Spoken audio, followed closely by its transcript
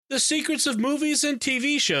The Secrets of Movies and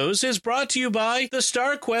TV Shows is brought to you by the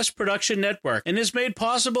Star Quest Production Network and is made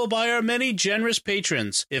possible by our many generous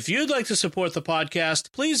patrons. If you'd like to support the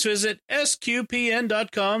podcast, please visit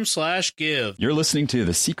sqpn.com/give. You're listening to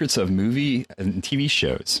The Secrets of Movie and TV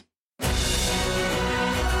Shows.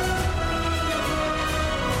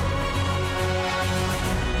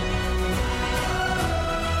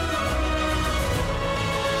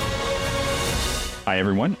 Hi,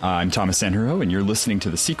 everyone. I'm Thomas Sanjuro, and you're listening to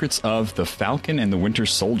The Secrets of the Falcon and the Winter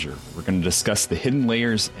Soldier. We're going to discuss the hidden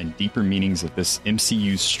layers and deeper meanings of this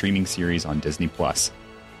MCU streaming series on Disney+.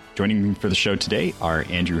 Joining me for the show today are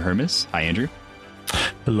Andrew Hermes. Hi, Andrew.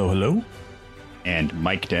 Hello, hello. And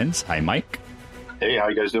Mike Denz. Hi, Mike. Hey, how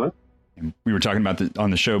you guys doing? And we were talking about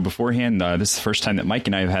on the show beforehand. This is the first time that Mike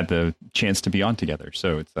and I have had the chance to be on together.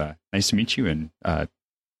 So it's nice to meet you, and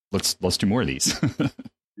let's do more of these.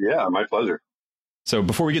 Yeah, my pleasure. So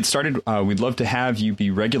before we get started, we'd love to have you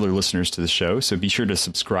be regular listeners to the show. So be sure to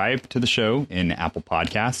subscribe to the show in Apple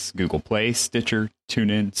Podcasts, Google Play, Stitcher,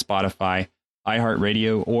 TuneIn, Spotify,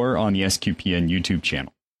 iHeartRadio, or on the SQPN YouTube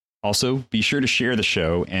channel. Also, be sure to share the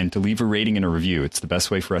show and to leave a rating and a review. It's the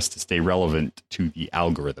best way for us to stay relevant to the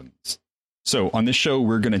algorithms. So on this show,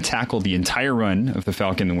 we're going to tackle the entire run of The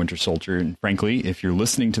Falcon and the Winter Soldier. And frankly, if you're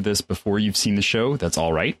listening to this before you've seen the show, that's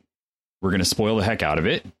all right. We're going to spoil the heck out of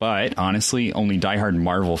it, but honestly, only diehard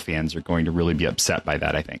Marvel fans are going to really be upset by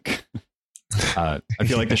that, I think. I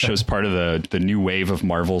feel like this show's part of the new wave of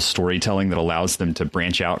Marvel storytelling that allows them to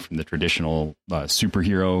branch out from the traditional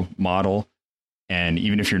superhero model. And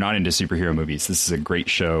even if you're not into superhero movies, this is a great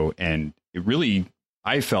show. And it really,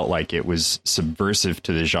 I felt like it was subversive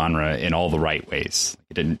to the genre in all the right ways.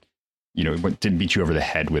 It didn't beat you over the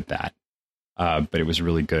head with that. But it was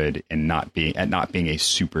really good in not being a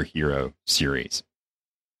superhero series.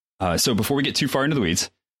 So before we get too far into the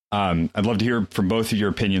weeds, I'd love to hear from both of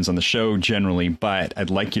your opinions on the show generally, but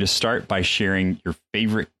I'd like you to start by sharing your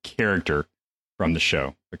favorite character from the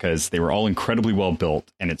show, because they were all incredibly well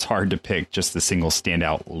built and it's hard to pick just a single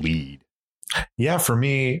standout lead. Yeah, for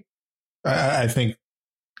me, I think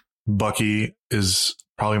Bucky is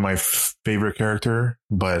probably my favorite character,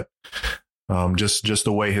 but just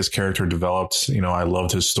the way his character developed, I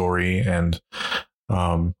loved his story, and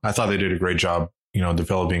I thought they did a great job,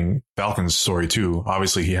 developing Falcon's story too.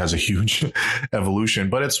 Obviously, he has a huge evolution,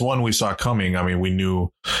 but it's one we saw coming. I mean, we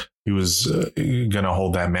knew he was going to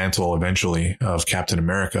hold that mantle eventually of Captain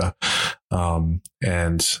America, and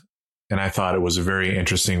I thought it was a very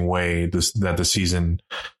interesting way that the season,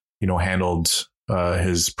 handled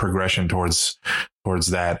his progression towards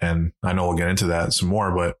that. And I know we'll get into that some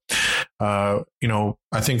more, but I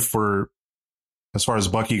think as far as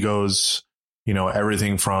Bucky goes,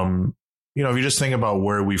 everything from, if you just think about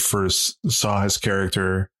where we first saw his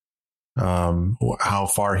character, how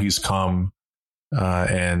far he's come,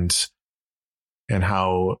 and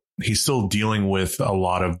how he's still dealing with a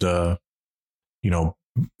lot of the,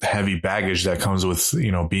 heavy baggage that comes with,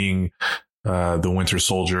 being the Winter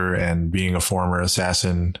Soldier and being a former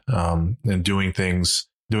assassin, and doing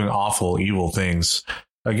awful, evil things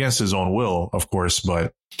against his own will, of course,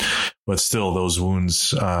 but still those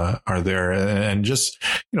wounds are there, and just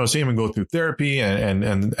seeing him go through therapy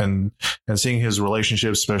and seeing his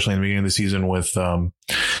relationships, especially in the beginning of the season with the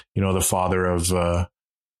father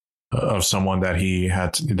of someone that he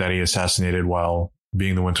assassinated while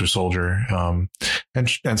being the Winter Soldier, and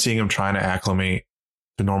seeing him trying to acclimate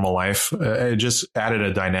to normal life, it just added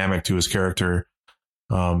a dynamic to his character.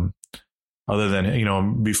 Other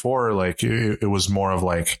than, before, like it was more of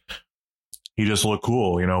like, he just looked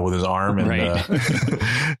cool, with his arm and, right.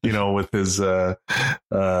 With his, how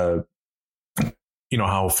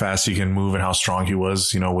fast he can move and how strong he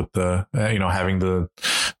was, with the, having the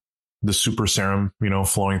super serum,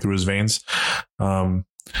 flowing through his veins. But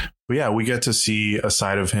yeah, we get to see a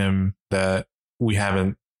side of him that we've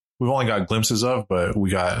only got glimpses of, but we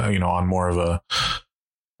got, on more of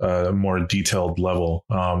a more detailed level.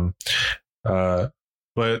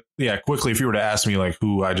 But yeah, quickly, if you were to ask me like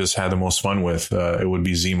who I just had the most fun with, it would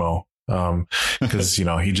be Zemo. Because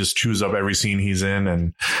he just chews up every scene he's in,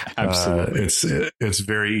 and absolutely, it's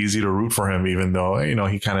very easy to root for him, even though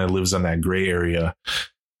he kind of lives in that gray area.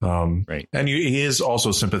 Right, and he is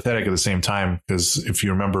also sympathetic at the same time, because if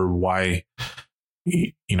you remember why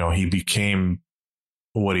he became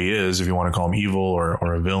what he is, if you want to call him evil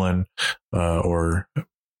or a villain, or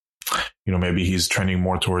maybe he's trending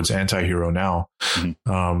more towards anti-hero now.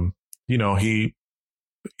 Mm-hmm.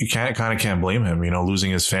 You can't blame him,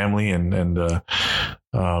 losing his family, and of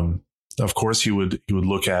course he would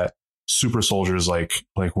look at super soldiers like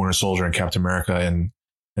Winter Soldier and Captain America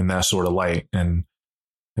in that sort of light. And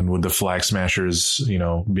with the Flag Smashers,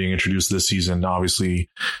 being introduced this season, obviously,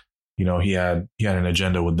 he had an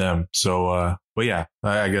agenda with them. So, but yeah,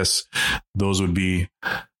 I guess those would be,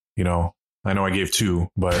 I know I gave 2,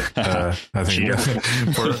 but I think,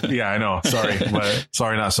 I know.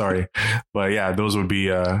 Sorry, not sorry. But yeah, those would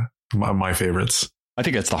be my favorites. I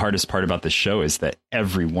think that's the hardest part about this show is that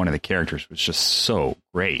every one of the characters was just so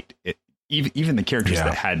great. Even the characters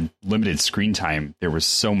that had limited screen time, there was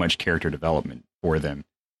so much character development for them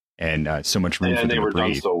and so much room for them to breathe. And they were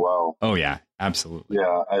done so well. Oh, yeah, absolutely.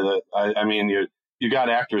 Yeah, I mean, you got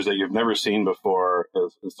actors that you've never seen before,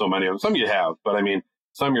 so many of them. Some you have, but I mean,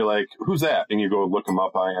 some you're like, who's that? And you go look them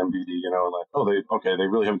up on IMDb, like, oh, they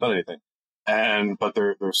really haven't done anything. But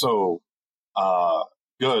they're so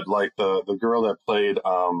good. Like the girl that played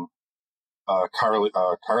Carly.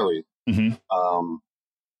 Mm-hmm.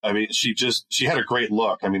 I mean, she had a great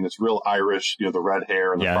look. I mean, it's real Irish, the red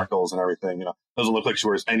hair and the freckles and everything. Doesn't look like she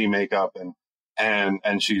wears any makeup, and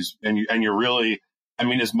you're really, I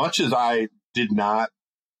mean, as much as I did not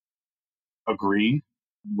agree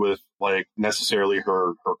with like necessarily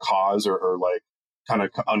her cause or like kind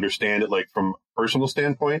of understand it like from a personal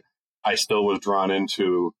standpoint, I still was drawn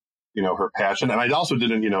into her passion, and I also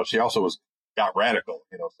didn't she also got radical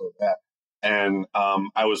so that, and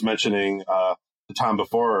I was mentioning to Tom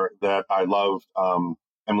before that I loved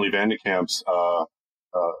Emily Vandecamp's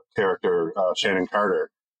character Shannon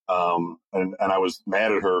Carter, and I was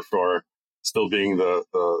mad at her for still being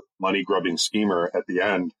the money grubbing schemer at the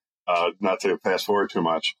end. Not to fast forward too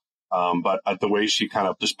much, but the way she kind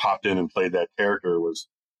of just popped in and played that character was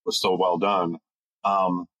so well done.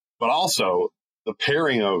 But also the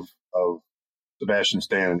pairing of Sebastian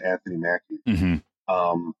Stan and Anthony Mackie.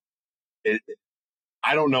 Mm-hmm.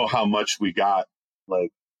 I don't know how much we got.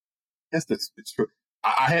 Like, I guess it's true.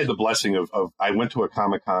 I had the blessing of I went to a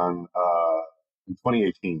Comic-Con in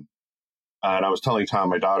 2018, and I was telling Tom,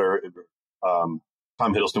 my daughter, Tom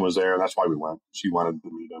Hiddleston was there, and that's why we went. She wanted to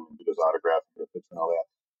meet him and get his autograph and get a picture and all that.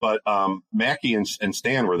 But Mackie and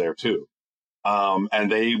Stan were there too,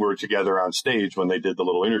 and they were together on stage when they did the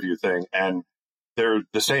little interview thing, and they're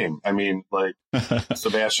the same. I mean, like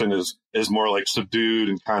Sebastian is more like subdued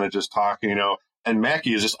and kind of just talking, and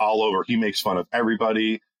Mackie is just all over. He makes fun of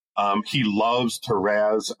everybody. He loves to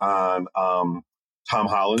razz on Tom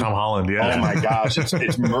Holland. Tom Holland, yeah. Oh my gosh,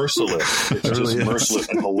 it's merciless. It's just merciless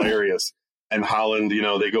and hilarious. And Holland,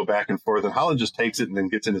 they go back and forth, and Holland just takes it and then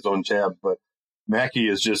gets in his own jab. But Mackie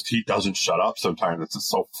is he doesn't shut up sometimes. It's just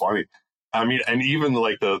so funny. I mean, and even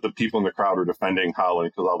like the people in the crowd are defending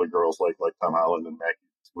Holland because all the girls like Tom Holland, and Mackie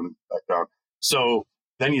went back down. So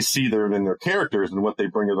then you see them in their characters and what they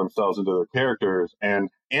bring of themselves into their characters. And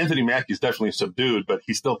Anthony Mackie's definitely subdued, but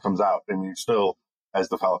he still comes out, and he still, as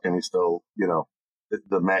the Falcon, he still,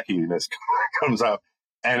 the Mackie-ness comes out.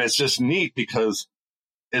 And it's just neat because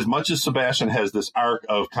as much as Sebastian has this arc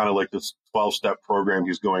of kind of like this 12-step program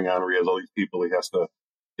he's going on where he has all these people he has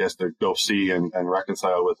to go see and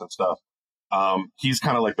reconcile with and stuff, he's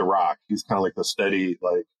kind of like the Rock. He's kind of like the steady,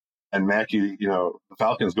 like, and Mackie, the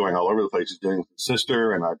Falcon's going all over the place. He's dealing with his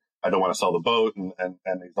sister, and I don't want to sell the boat, and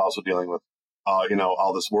he's also dealing with,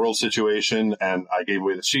 all this world situation, and I gave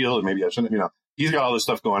away the shield, and maybe I shouldn't, he's got all this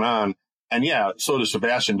stuff going on. And yeah, so does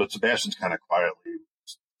Sebastian, but Sebastian's kind of quietly,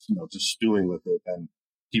 just stewing with it and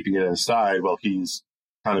keeping it inside while he's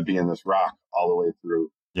kind of being this rock all the way through.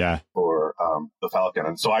 Yeah. For the Falcon.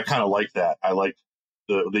 And so I kind of like that. I like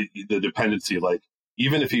the dependency. Like,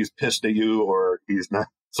 even if he's pissed at you or he's not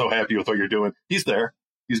so happy with what you're doing, he's there.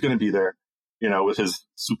 He's going to be there, with his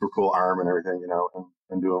super cool arm and everything,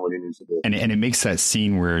 and doing what he needs to do. And it makes that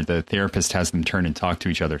scene where the therapist has them turn and talk to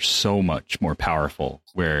each other so much more powerful,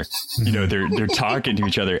 where, they're talking to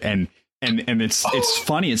each other and it's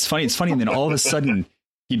funny. And then all of a sudden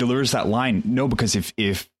he delivers that line. No, because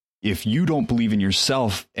if you don't believe in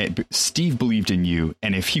yourself, Steve believed in you.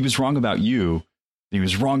 And if he was wrong about you, he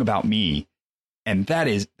was wrong about me. And that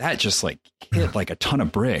just like hit like a ton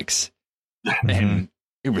of bricks. And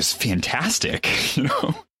it was fantastic,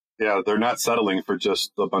 Yeah, they're not settling for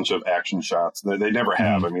just a bunch of action shots. They never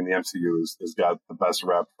have. I mean, the MCU has got the best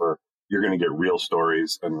rep for, you're going to get real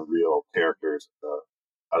stories and real characters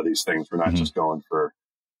out of these things. We're not just going for,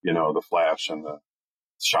 the flash and the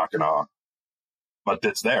shock and awe. But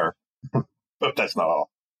it's there. But that's not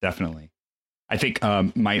all. Definitely. I think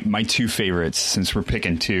my two favorites, since we're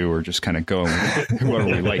picking two, or just kind of going with whoever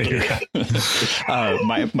we like here.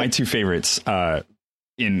 My two favorites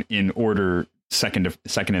in order, second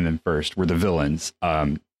and then first, were the villains.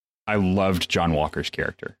 I loved John Walker's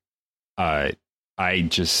character. That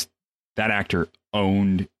actor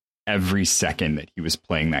owned every second that he was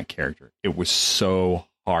playing that character. It was so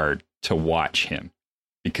hard to watch him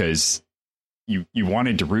because you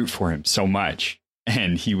wanted to root for him so much,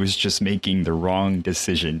 and he was just making the wrong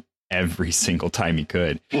decision every single time he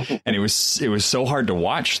could. And it was so hard to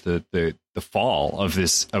watch the fall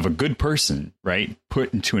of a good person, right,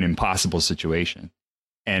 put into an impossible situation.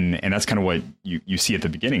 And that's kind of what you see at the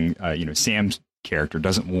beginning. Sam's character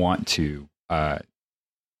doesn't want to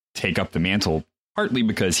take up the mantle, partly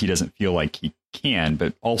because he doesn't feel like he can,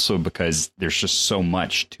 but also because there's just so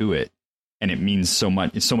much to it. And it means so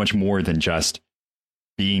much. It's so much more than just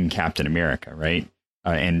being Captain America, right?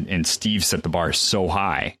 And Steve set the bar so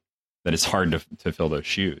high that it's hard to fill those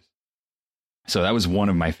shoes. So that was one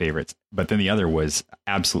of my favorites. But then the other was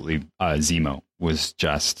absolutely Zemo was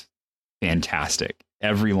just fantastic.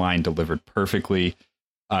 Every line delivered perfectly.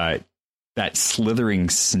 That slithering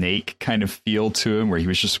snake kind of feel to him where he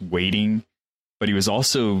was just waiting. But he was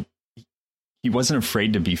also, he wasn't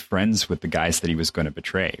afraid to be friends with the guys that he was going to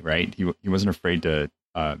betray, right? He wasn't afraid to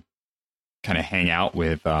kind of hang out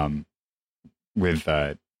with the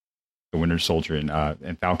Winter Soldier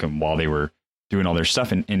and Falcon while they were doing all their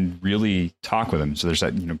stuff and really talk with him. So there's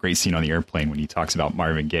that great scene on the airplane when he talks about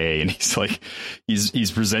Marvin Gaye and he's like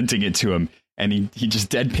he's presenting it to him and he just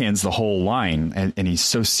deadpans the whole line and he's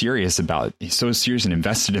so serious and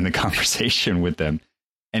invested in the conversation with them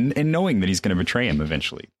and knowing that he's going to betray him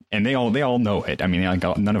eventually. And they all know it. I mean,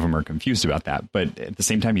 none of them are confused about that. But at the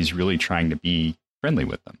same time, he's really trying to be friendly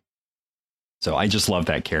with them. So I just love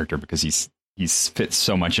that character because he's fits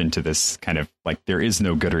so much into this kind of like there is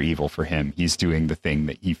no good or evil for him. He's doing the thing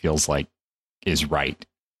that he feels like is right,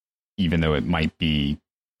 even though it might be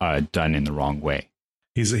done in the wrong way.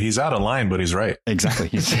 He's out of line, but he's right. Exactly.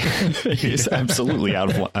 He's absolutely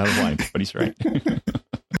out of line, but he's right.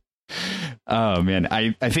 Oh man,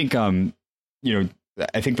 I think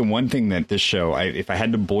I think the one thing that this show, if I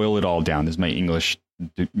had to boil it all down, is my English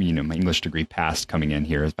degree past coming in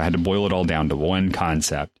here. If I had to boil it all down to one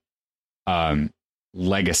concept,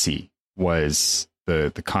 legacy was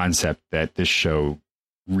the concept that this show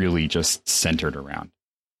really just centered around.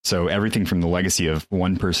 So everything from the legacy of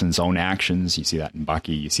one person's own actions, you see that in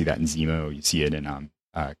Bucky, you see that in Zemo, you see it in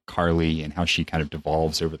Carly and how she kind of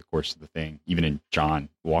devolves over the course of the thing, even in John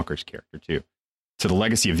Walker's character too. To the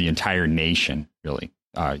legacy of the entire nation, really.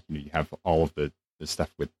 You have all of the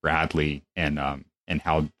stuff with Bradley and how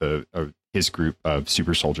his group of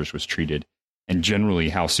super soldiers was treated, and generally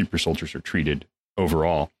how super soldiers are treated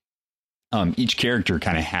overall. Each character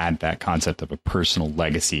kind of had that concept of a personal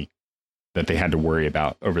legacy that they had to worry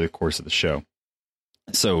about over the course of the show.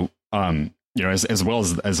 So, as well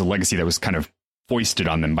as a legacy that was kind of foisted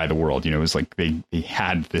on them by the world, it was like they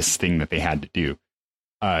had this thing that they had to do.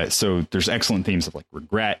 So there's excellent themes of like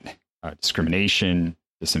regret, discrimination,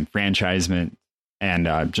 disenfranchisement,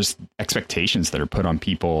 and just expectations that are put on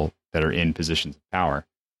people that are in positions of power.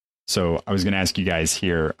 So I was going to ask you guys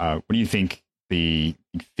here, what do you think the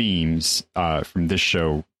themes from this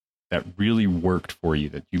show that really worked for you,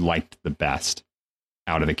 that you liked the best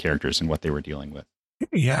out of the characters and what they were dealing with?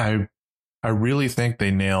 Yeah, I really think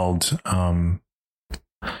they nailed,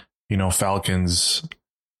 Falcon's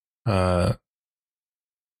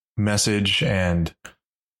message and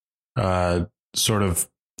sort of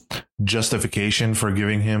justification for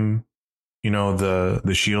giving him,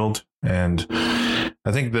 the shield. And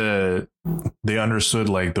I think they understood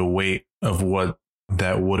like the weight of what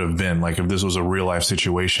that would have been like if this was a real life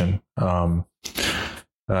situation. I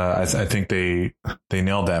think they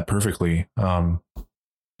nailed that perfectly.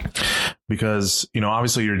 Because,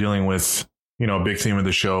 obviously you're dealing with, a big theme of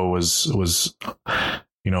the show was, the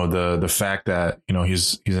fact that,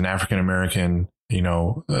 he's an African-American,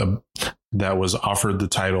 that was offered the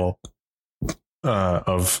title,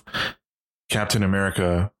 of Captain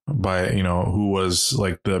America by, who was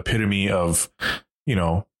like the epitome of,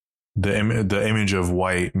 the image of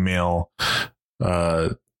white male,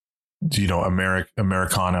 Americana,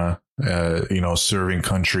 serving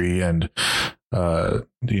country and,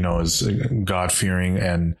 is God-fearing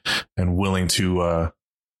and willing to,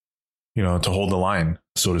 to hold the line,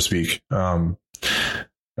 so to speak. But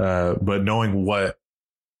knowing what,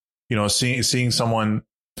 seeing someone,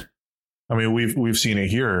 I mean, we've seen it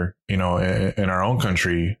here, in our own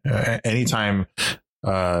country, anytime,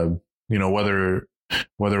 whether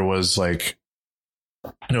it was like,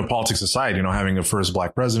 politics aside, having a first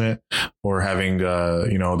black president or having,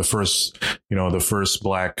 the first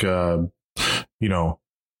black,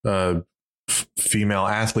 female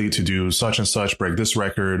athlete to do such and such, break this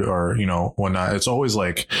record or, whatnot. It's always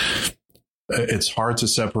like, it's hard to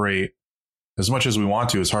separate as much as we want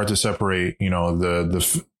to. It's hard to separate,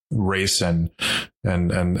 the race and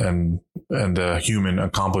the human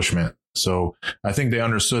accomplishment. So I think they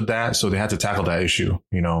understood that. So they had to tackle that issue.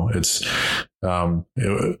 You know, it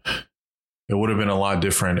would have been a lot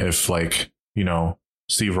different if, like, you know,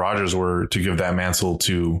 Steve Rogers were to give that mantle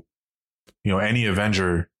to, you know, any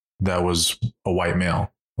Avenger that was a white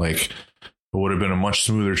male. Like, it would have been a much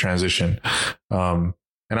smoother transition. And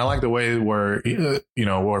I like the way where, you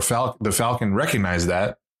know, where the Falcon recognized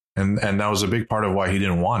that. And that was a big part of why he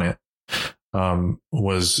didn't want it,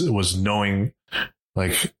 was knowing,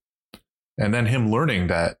 like, and then him learning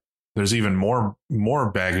that there's even more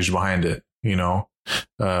baggage behind it, you know,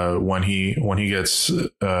 when he gets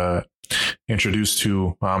introduced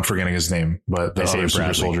to, I'm forgetting his name, but the other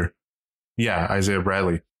super soldier. Yeah, Isaiah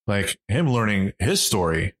Bradley. Like, him learning his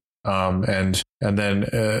story, and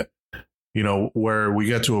then you know, where we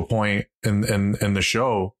get to a point in the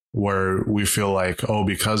show where we feel like, oh,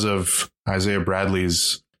 because of Isaiah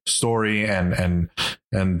Bradley's story and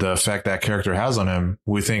the effect that character has on him,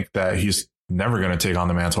 we think that he's never going to take on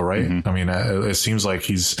the mantle, right? Mm-hmm. I mean, it seems like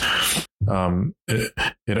he's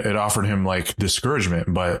it offered him like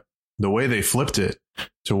discouragement, but the way they flipped it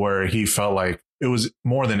to where he felt like it was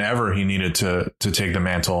more than ever he needed to take the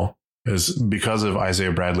mantle is because of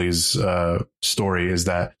Isaiah Bradley's story, is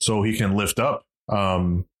that so he can lift up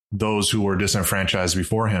those who were disenfranchised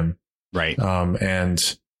before him. Right.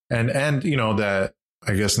 And you know, that,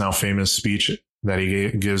 I guess, now famous speech that he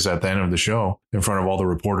gives at the end of the show in front of all the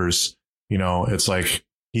reporters, you know, it's like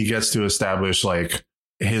he gets to establish like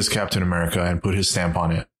his Captain America and put his stamp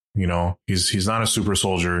on it. You know, he's not a super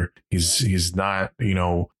soldier. He's not, you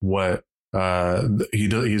know, what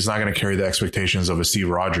he's not going to carry the expectations of a Steve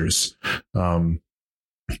Rogers.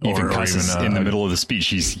 Even cusses in the middle of the speech.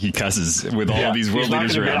 He cusses with all of these world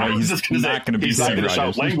leaders around. He's not going to be Steve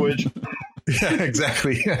Rogers. Language. Yeah,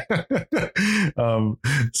 exactly.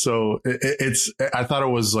 So it's. I thought it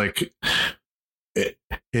was like it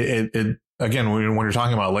again, when you're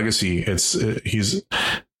talking about legacy, this is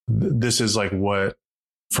like what,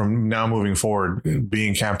 from now moving forward,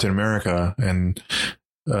 being Captain America, and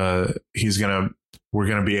we're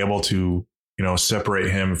gonna be able to, you know, separate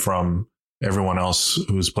him from everyone else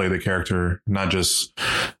who's played the character, not just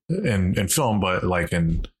in film, but like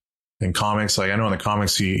in comics. Like, I know in the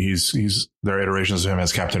comics, he's there are iterations of him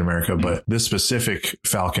as Captain America, but this specific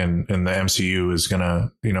Falcon in the MCU is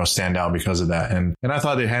gonna, you know, stand out because of that. And I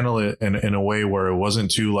thought they handled it in a way where it wasn't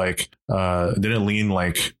too like it didn't lean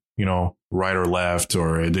like, you know, right or left,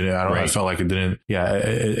 or it didn't. I felt like it didn't. Yeah,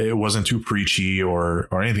 it wasn't too preachy or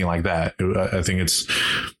anything like that. I think it's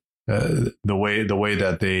the way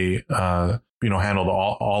that they you know, handled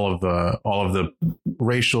all of the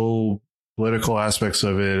racial, political aspects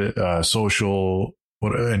of it, social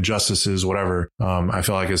injustices, whatever. I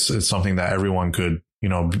feel like it's something that everyone could, you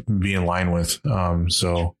know, be in line with.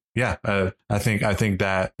 So yeah, I think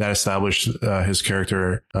that established his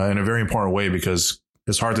character in a very important way, because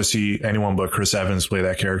it's hard to see anyone but Chris Evans play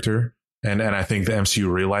that character, and I think the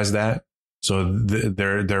MCU realized that. So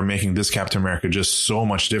they're making this Captain America just so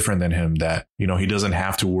much different than him that, you know, he doesn't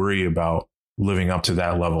have to worry about living up to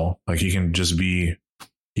that level. Like, he can be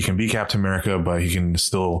Captain America, but he can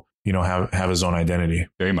still, you know, have his own identity.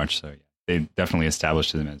 Very much so. Yeah. They definitely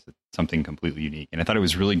established him as something completely unique. And I thought it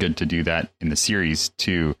was really good to do that in the series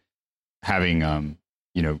too, having,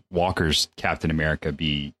 you know, Walker's Captain America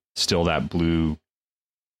be still that blue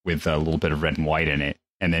with a little bit of red and white in it.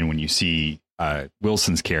 And then when you see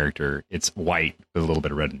Wilson's character, it's white with a little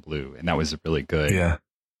bit of red and blue. And that was a really good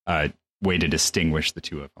way to distinguish the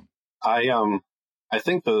two of them. I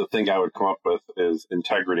think the thing I would come up with is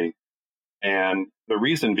integrity. And the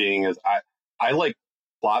reason being is I like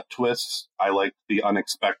plot twists. I like the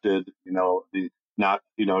unexpected, you know, not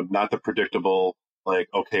the predictable, like,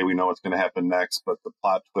 okay, we know what's going to happen next, but the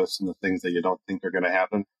plot twists and the things that you don't think are going to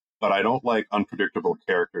happen. But I don't like unpredictable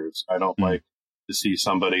characters. I don't like to see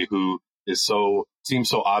somebody who seems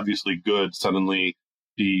so obviously good suddenly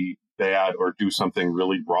be bad or do something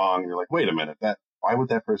really wrong. You're like, wait a minute, why would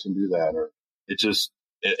that person do that? Or it just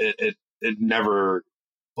it never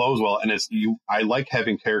flows well. And I like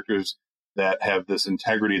having characters that have this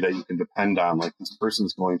integrity that you can depend on. Like, this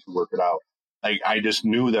person's going to work it out. I just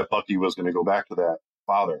knew that Bucky was going to go back to that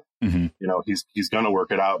father. Mm-hmm. You know, he's going to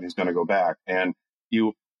work it out and he's going to go back. And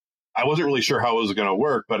I wasn't really sure how it was going to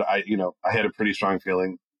work, but I had a pretty strong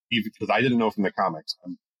feeling, even because I didn't know from the comics.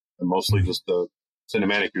 I'm mostly just the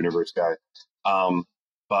cinematic universe guy.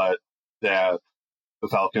 But that the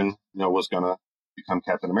Falcon, you know, was going to become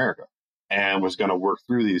Captain America and was going to work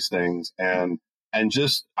through these things. And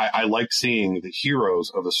just, I like seeing the heroes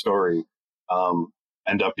of the story,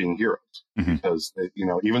 end up being heroes, because, you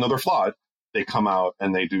know, even though they're flawed, they come out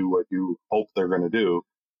and they do what you hope they're going to do,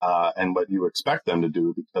 and what you expect them to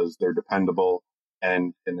do, because they're dependable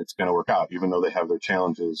and it's going to work out, even though they have their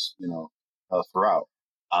challenges, throughout.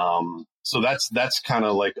 So that's kind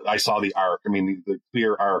of like, I saw the arc. I mean, the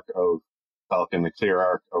clear arc of Falcon, the clear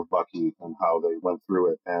arc of Bucky, and how they went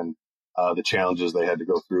through it, and the challenges they had to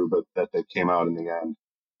go through, but that they came out in the end.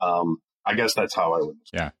 I guess that's how I would.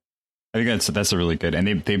 Yeah, I think that's a really good,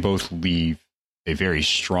 and they both leave a very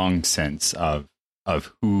strong sense of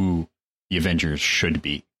who the Avengers should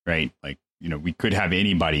be, right? Like, we could have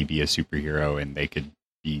anybody be a superhero, and they could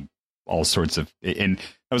be all sorts of, and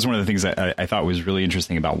that was one of the things that I thought was really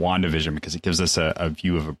interesting about WandaVision, because it gives us a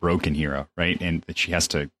view of a broken hero, right? And that she has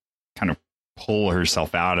to kind of pull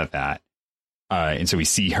herself out of that. And so we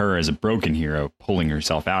see her as a broken hero pulling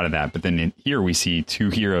herself out of that. But then here we see two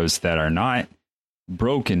heroes that are not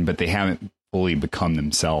broken, but they haven't fully become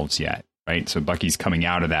themselves yet, right? So Bucky's coming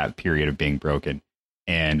out of that period of being broken,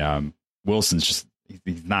 and Wilson's just,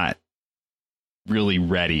 he's not really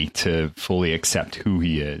ready to fully accept who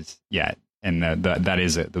he is yet. And that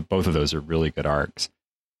is it. Both of those are really good arcs.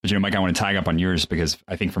 But, Mike, I want to tag up on yours, because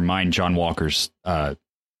I think for mine, John Walker's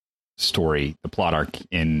story, the plot arc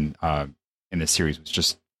in this series was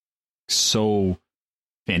just so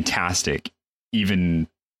fantastic, even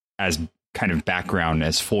as kind of background,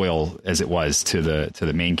 as foil as it was to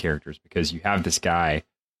the main characters, because you have this guy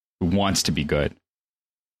who wants to be good.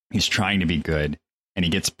 He's trying to be good, and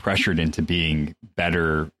he gets pressured into being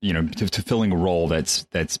better, to filling a role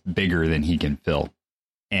that's bigger than he can fill.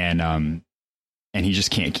 And he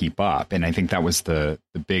just can't keep up. And I think that was the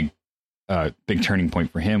big turning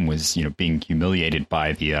point for him, was, being humiliated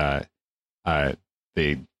by the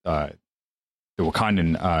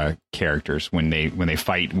Wakandan characters when they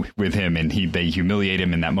fight with him, and they humiliate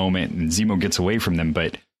him in that moment, and Zemo gets away from them,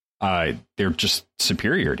 but they're just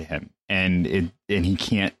superior to him, and he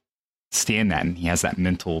can't stand that, and he has that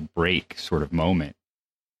mental break sort of moment,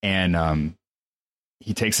 and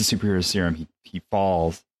he takes the superhero serum, he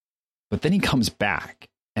falls, but then he comes back,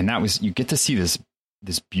 and you get to see this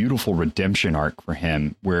beautiful redemption arc for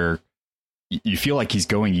him, where you feel like he's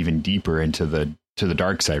going even deeper into the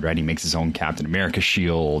dark side, right? He makes his own Captain America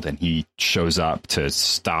shield, and he shows up to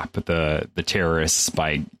stop the terrorists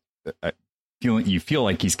by you feel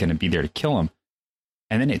like he's going to be there to kill him.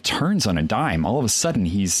 And then it turns on a dime. All of a sudden,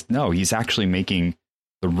 he's actually making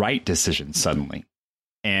the right decision suddenly.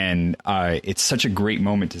 And it's such a great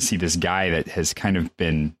moment to see this guy that has kind of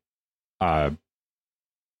been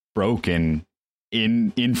broken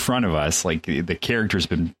in front of us. Like, the character's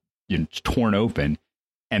been torn open,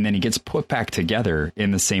 and then he gets put back together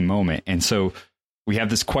in the same moment. And so we have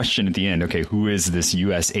this question at the end. Okay, who is this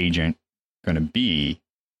U.S. agent going to be?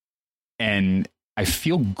 And I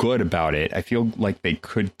feel good about it. I feel like they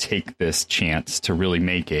could take this chance to really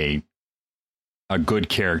make a good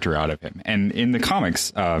character out of him. And in the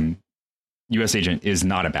comics, U.S. agent is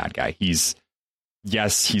not a bad guy. He's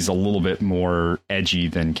a little bit more edgy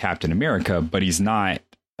than Captain America, but he's not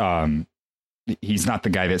the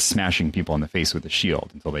guy that's smashing people in the face with a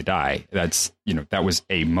shield until they die. That's, that was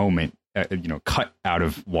a moment, cut out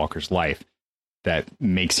of Walker's life that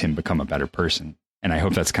makes him become a better person. And I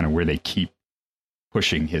hope that's kind of where they keep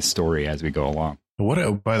pushing his story as we go along.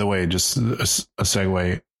 By the way, just a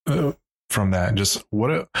segue from that. Just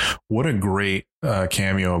what a great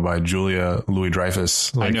cameo by Julia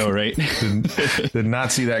Louis-Dreyfus. I know, right? did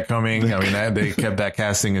not see that coming. I mean, they kept that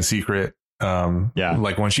casting a secret. Yeah.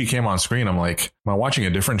 Like, when she came on screen, I'm like, am I watching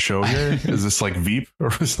a different show here? Is this like Veep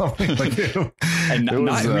or something? Like, and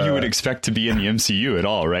not who you would expect to be in the MCU at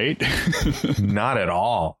all, right? Not at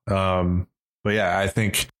all. But yeah, I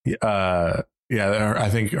think, I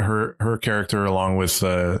think her character, along with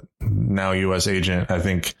now U.S. agent, I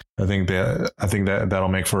think that'll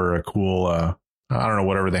make for a cool. I don't know,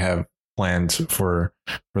 whatever they have planned for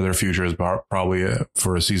their future is probably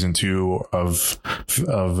for a season 2 of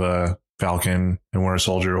Falcon and Winter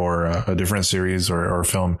Soldier, or a different series or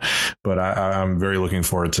film. But I'm very looking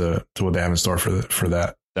forward to what they have in store for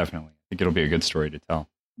that. Definitely. I think it'll be a good story to tell.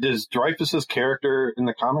 Is Dreyfus's character in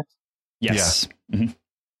the comics? Yes. Yeah. Mm-hmm.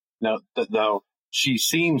 Now she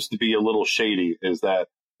seems to be a little shady. Is that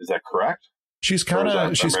correct? She's kind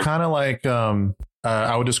of like,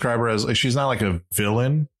 I would describe her as, like, she's not like a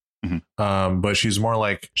villain. Mm-hmm. But she's more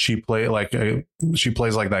like, she plays like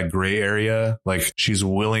that gray area. Like, she's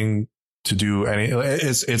willing to do any.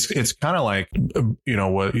 It's kind of like,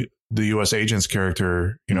 what the U.S. agent's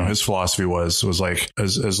character, his philosophy was like,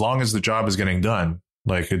 as long as the job is getting done,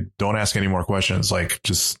 like, don't ask any more questions. Like,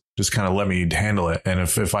 just kind of let me handle it. And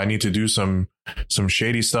if I need to do some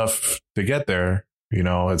shady stuff to get there,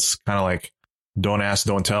 it's kind of like, don't ask,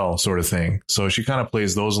 don't tell sort of thing. So she kind of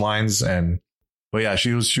plays those lines. But yeah,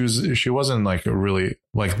 she wasn't like a really,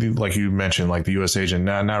 like you mentioned, like the U.S. agent,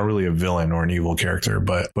 not really a villain or an evil character,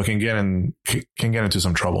 but can get into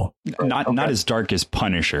some trouble. Not as dark as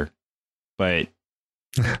Punisher, but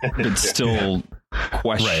it's still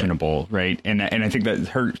questionable, right? And I think that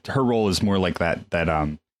her role is more like that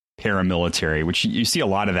paramilitary, which you see a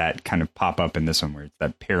lot of that kind of pop up in this one, where it's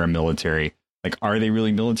that paramilitary. Like, are they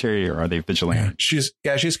really military or are they vigilante? She's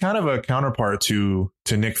kind of a counterpart to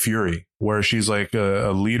Nick Fury, where she's like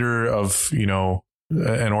a leader of,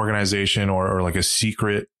 an organization or like a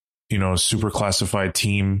secret, super classified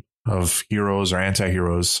team of heroes or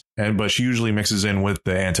anti-heroes. But she usually mixes in with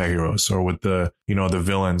the anti-heroes or with the, the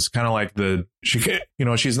villains, kind of like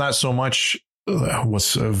she's not so much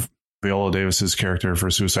Viola Davis's character for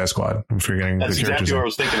Suicide Squad. I'm forgetting That's the character's exactly what I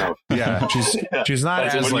was thinking of. Yeah, she's not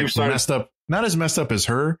as like not as messed up as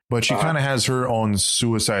her, but she kind of has her own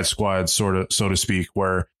Suicide Squad sort of, so to speak,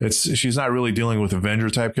 where she's not really dealing with Avenger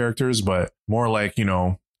type characters, but more like,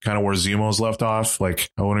 kind of where Zemo's left off. Like,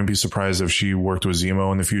 I wouldn't be surprised if she worked with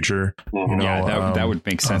Zemo in the future. Yeah, that would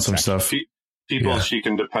make sense. Some stuff. People she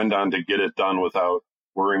can depend on to get it done without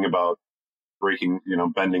worrying about breaking,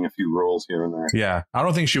 bending a few rules here and there. Yeah. I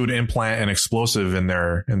don't think she would implant an explosive in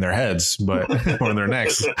their heads, but or in their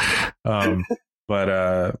necks. But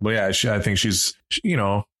yeah, I think she's,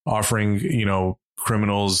 offering,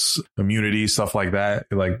 criminals immunity, stuff like that.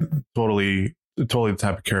 Like totally the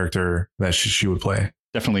type of character that she would play.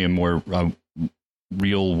 Definitely a more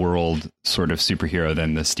real world sort of superhero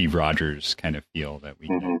than the Steve Rogers kind of feel that we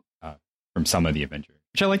get from some of the Avengers,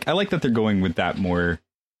 which I like. I like that they're going with that more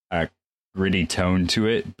gritty tone to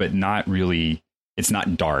it, but not really. It's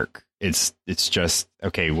not dark. It's just,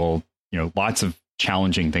 okay, well, lots of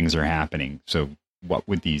challenging things are happening. So what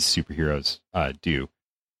would these superheroes do?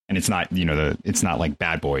 And it's not, it's not like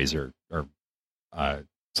Bad Boys or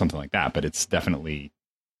something like that, but it's definitely,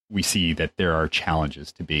 we see that there are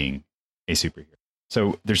challenges to being a superhero.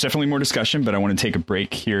 So there's definitely more discussion, but I want to take a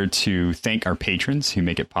break here to thank our patrons who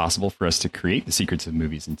make it possible for us to create the secrets of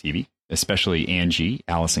movies and TV, especially Angie,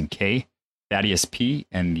 Allison K, Thaddeus P,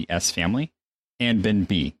 and the S family, and Ben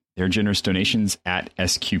B. Their generous donations at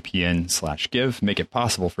SQPN/give make it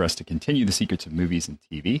possible for us to continue the secrets of movies and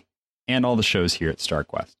TV and all the shows here at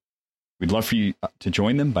StarQuest. We'd love for you to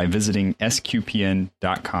join them by visiting sqpn.com/give.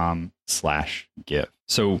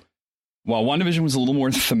 So while WandaVision was a little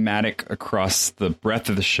more thematic across the breadth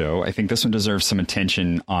of the show, I think this one deserves some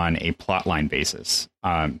attention on a plotline basis.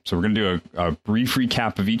 So we're going to do a brief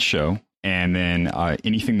recap of each show, and then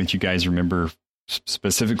anything that you guys remember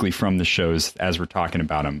specifically from the shows as we're talking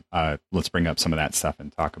about them. Let's bring up some of that stuff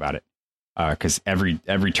and talk about it. Because every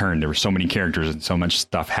turn, there were so many characters and so much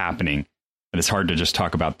stuff happening that it's hard to just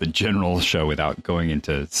talk about the general show without going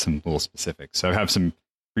into some little specifics. So I have some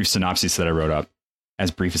brief synopses that I wrote up,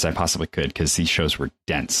 as brief as I possibly could, because these shows were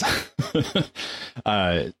dense.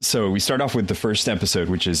 So we start off with the first episode,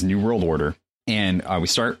 which is New World Order. And we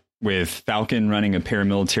start with Falcon running a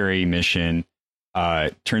paramilitary mission.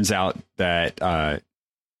 Turns out that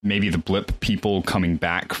maybe the blip people coming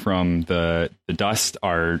back from the dust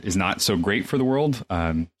is not so great for the world.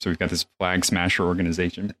 So we've got this flag smasher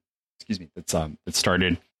organization, that's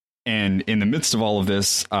started. And in the midst of all of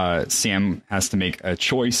this, Sam has to make a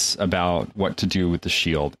choice about what to do with the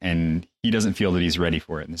shield, and he doesn't feel that he's ready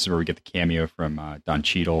for it. And this is where we get the cameo from Don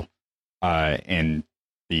Cheadle and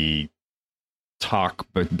the talk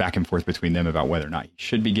back and forth between them about whether or not he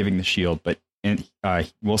should be giving the shield. But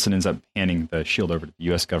Wilson ends up handing the shield over to the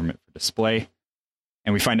U.S. government for display.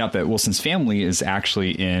 And we find out that Wilson's family is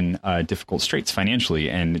actually in difficult straits financially,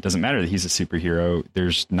 and it doesn't matter that he's a superhero.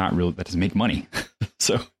 That doesn't make money.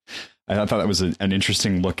 So I thought that was an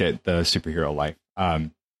interesting look at the superhero life.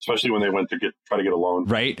 Especially when they went to try to get a loan.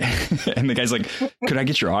 Right. And the guy's like, could I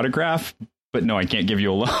get your autograph? But no, I can't give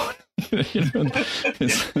you a loan.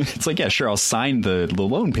 It's like, yeah, sure. I'll sign the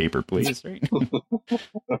loan paper, please. Right.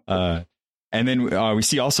 And then we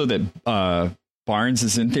see also that Barnes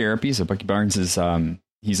is in therapy. So Bucky Barnes is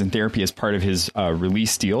he's in therapy as part of his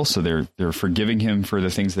release deal. So they're forgiving him for the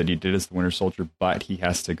things that he did as the Winter Soldier, but he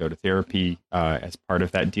has to go to therapy as part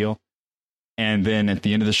of that deal. And then at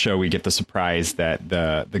the end of the show, we get the surprise that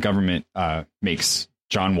the government makes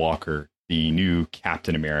John Walker the new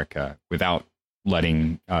Captain America without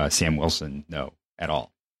letting Sam Wilson know at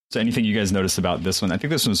all. So anything you guys notice about this one? I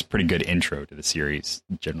think this one's a pretty good intro to the series,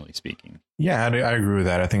 generally speaking. Yeah, I agree with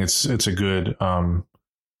that. I think it's a good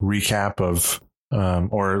recap of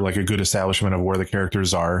or like a good establishment of where the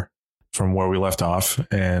characters are from where we left off,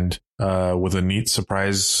 and with a neat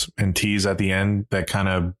surprise and tease at the end that kind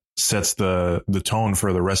of sets the tone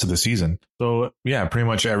for the rest of the season. So yeah, pretty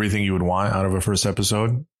much everything you would want out of a first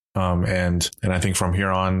episode. And I think from here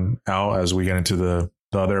on out, as we get into the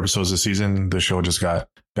other episodes of the season, the show just got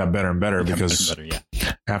better and better because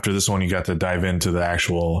after this one, you got to dive into the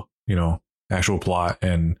actual plot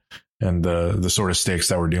and the sort of stakes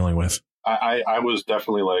that we're dealing with. I was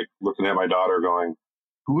definitely like looking at my daughter going,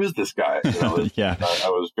 who is this guy? Yeah. I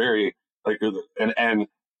was very like, and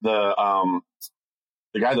the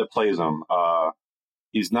guy that plays him,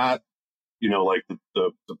 he's not, like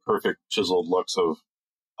the perfect chiseled looks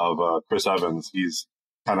of Chris Evans. He's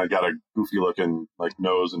kind of got a goofy looking like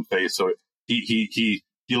nose and face. So he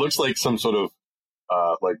looks like some sort of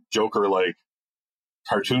like Joker, like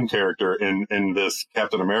cartoon character in this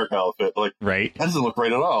Captain America outfit. Like, right. That doesn't look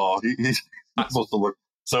right at all. He's not supposed to look.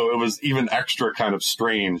 So it was even extra kind of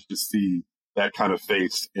strange to see that kind of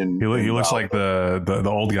face in. He looks like the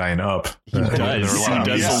old guy in Up. He does. He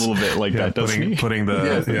does a little bit like that, doesn't he? Putting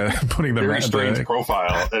the very strange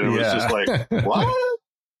profile, and it was just like what.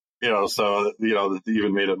 So that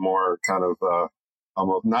even made it more kind of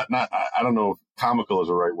almost not I don't know if comical is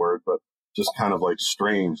the right word, but just kind of like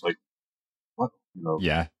strange, like what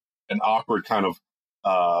an awkward kind of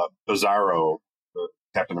bizarro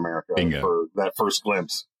Captain America. Bingo. For that first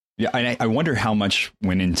glimpse. Yeah, and I wonder how much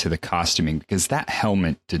went into the costuming, because that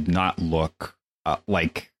helmet did not look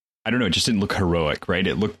like, I don't know, it just didn't look heroic, right?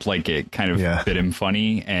 It looked like it kind of bit him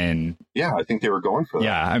funny, and yeah, I think they were going for that.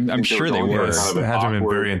 Yeah, I'm sure they were. It had to have been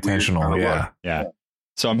very intentional. Kind of yeah.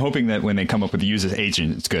 So I'm hoping that when they come up with the use as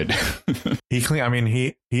agent, it's good. He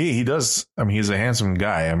does. I mean, he's a handsome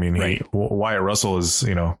guy. I mean, right. Wyatt Russell is,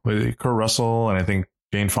 Kurt Russell, and I think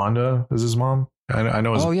Jane Fonda is his mom. I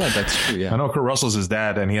know. Oh yeah, that's true. Yeah, I know Kurt Russell's his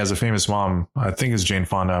dad, and he has a famous mom. I think it's Jane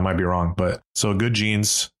Fonda. I might be wrong, but so good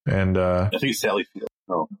genes. And I think it's Sally Field.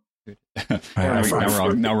 No.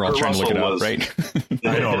 Now we're all trying to look it up, right?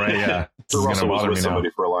 I know, right? Yeah, Kurt Russell was with somebody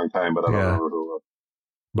for a long time, but I don't remember who it was.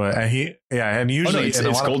 But and usually it's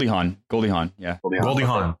Goldie Hawn. Goldie Hawn, yeah. Goldie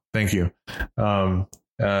Hawn. Thank you. And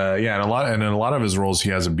in a lot of his roles, he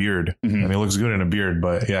has a beard, and he looks good in a beard.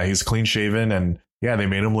 But yeah, he's clean shaven, and yeah, they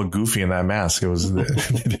made him look goofy in that mask. It was they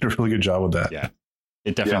did a really good job with that. Yeah,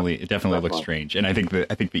 it definitely looked strange. And I think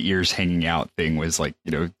the ears hanging out thing was like,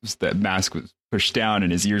 the mask was pushed down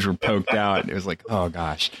and his ears were poked out. It was like, oh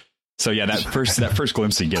gosh. So yeah, that first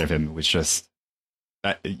glimpse you get of him was just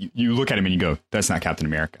that you look at him and you go, that's not Captain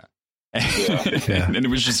America. And it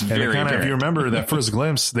was just very kind of, if you remember that first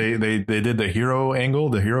glimpse, they did the hero angle,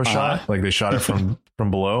 the hero shot, like they shot it from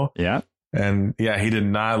below. Yeah. And yeah, he did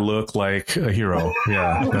not look like a hero.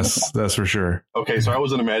 Yeah, that's for sure. Okay, so I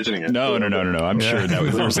wasn't imagining it. No. I'm sure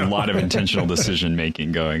there was a lot of intentional decision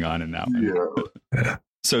making going on in that one. Yeah.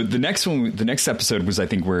 So the next episode was, I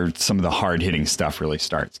think, where some of the hard hitting stuff really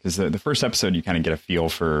starts, because the first episode you kind of get a feel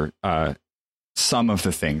for some of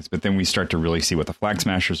the things, but then we start to really see what the Flag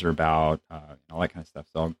Smashers are about, all that kind of stuff.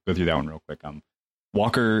 So I'll go through that one real quick.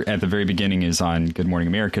 Walker at the very beginning is on Good Morning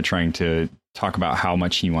America trying to talk about how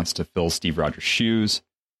much he wants to fill Steve Rogers' shoes.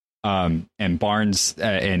 And Barnes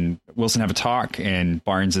and Wilson have a talk, and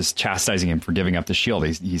Barnes is chastising him for giving up the shield.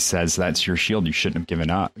 He says, that's your shield. You shouldn't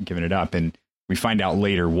have given it up. And we find out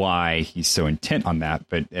later why he's so intent on that.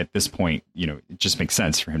 But at this point, it just makes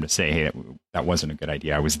sense for him to say, hey, that wasn't a good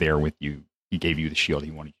idea. I was there with you. He gave you the shield.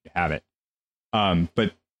 He wanted you to have it.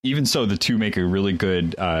 But even so, the two make a really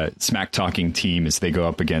good smack talking team as they go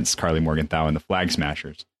up against Carly Morgenthau and the Flag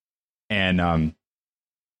Smashers. And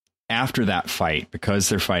after that fight, because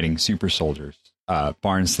they're fighting super soldiers,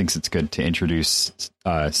 Barnes thinks it's good to introduce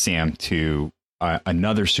Sam to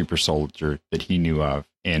another super soldier that he knew of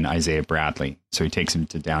in Isaiah Bradley. So he takes him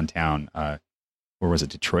to downtown. Where was it?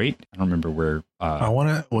 Detroit? I don't remember where.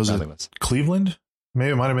 Was it Cleveland?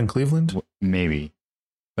 Maybe it might have been Cleveland. Maybe.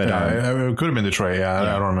 But it could have been Detroit. Yeah,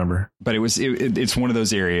 I don't remember. But it's one of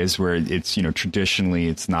those areas where it's, traditionally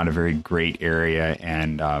it's not a very great area.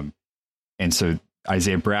 And so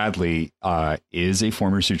Isaiah Bradley is a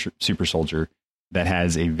former super soldier that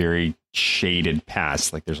has a very shaded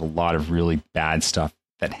past. Like, there's a lot of really bad stuff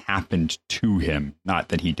that happened to him. Not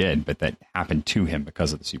that he did, but that happened to him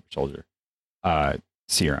because of the super soldier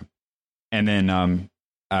serum. And then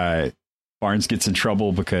Barnes gets in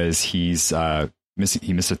trouble because he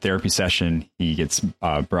missed a therapy session. He gets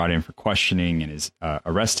brought in for questioning and is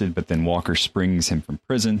arrested, but then Walker springs him from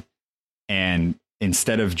prison. And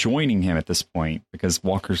instead of joining him at this point, because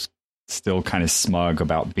Walker's still kind of smug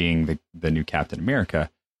about being the new Captain America,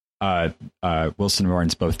 Wilson and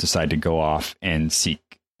Barnes both decide to go off and seek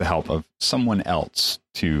the help of someone else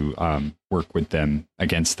to work with them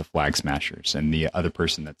against the Flag Smashers. And the other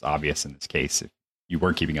person that's obvious in this case, if you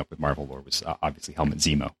were keeping up with Marvel lore, was obviously Helmut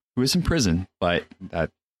Zemo, who is in prison, but that,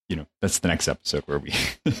 that's the next episode where we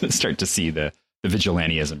start to see the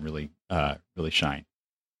vigilantism really shine.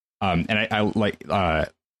 And I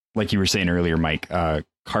like you were saying earlier, Mike,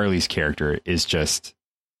 Carly's character is just,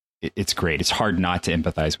 it's great. It's hard not to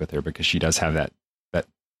empathize with her because she does have that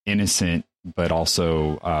innocent, but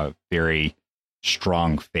also very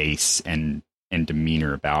strong face and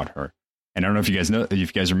demeanor about her. And I don't know if you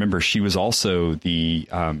guys remember, she was also the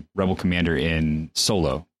rebel commander in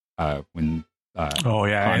Solo when.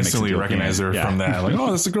 I instantly recognized her from that. Like,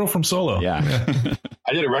 that's the girl from Solo. Yeah.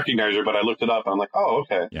 I didn't recognize her, but I looked it up and I'm like, oh,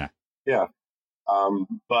 okay. Yeah.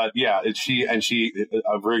 But yeah, she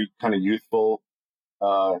a very kind of youthful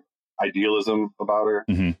idealism about her,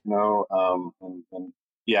 and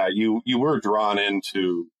yeah, you were drawn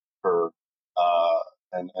into her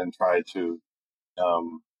and tried to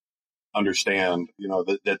understand,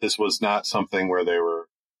 that this was not something where they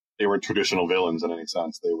were traditional villains in any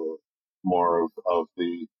sense. They were more of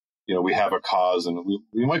the, we have a cause and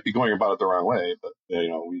we might be going about it the wrong way, but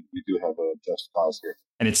we do have a just cause here.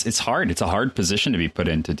 And it's hard. It's a hard position to be put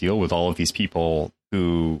in to deal with all of these people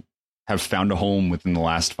who have found a home within the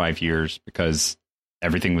last 5 years because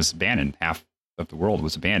everything was abandoned. Half of the world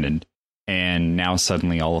was abandoned. And now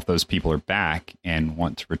suddenly all of those people are back and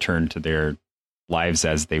want to return to their lives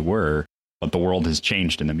as they were. But the world has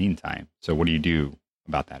changed in the meantime. So what do you do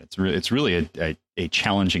about that? It's really a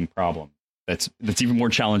challenging problem. That's even more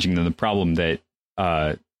challenging than the problem that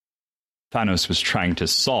Thanos was trying to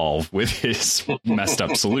solve with his messed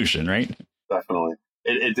up solution, right? Definitely.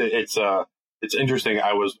 It's interesting.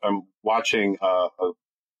 I'm watching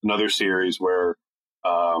another series where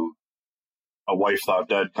a wife thought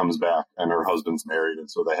dead comes back and her husband's married, and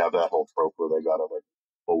so they have that whole trope where they gotta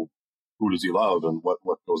well, who does he love and what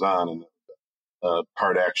goes on and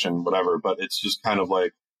part action, whatever. But it's just kind of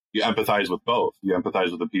like you empathize with both. You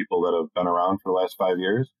empathize with the people that have been around for the last 5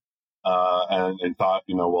 years and thought,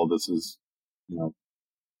 well, this is the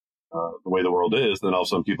way the world is. Then all of a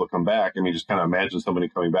sudden people come back, and you just kind of imagine somebody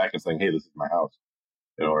coming back and saying, hey, this is my house,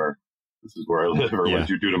 or this is where I live, or what did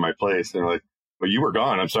you do to my place? And they're like, well, you were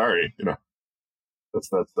gone. I'm sorry. That's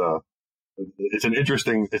it's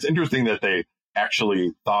interesting that they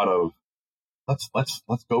actually thought of, let's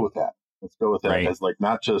go with that. Let's go with that right. As like,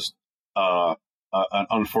 not just an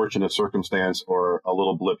unfortunate circumstance or a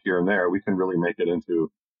little blip here and there. We can really make it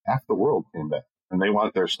into half the world came back and they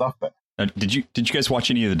want their stuff back. Did you guys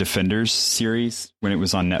watch any of the Defenders series when it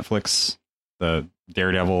was on Netflix? The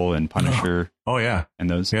Daredevil and Punisher. Oh yeah. And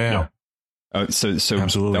those. Yeah. So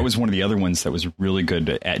Absolutely. That was one of the other ones that was really good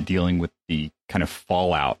at dealing with the kind of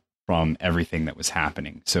fallout from everything that was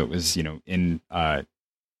happening. So it was,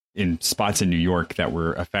 in spots in New York that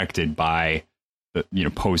were affected by the,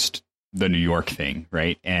 post the New York thing.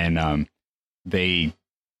 Right. And they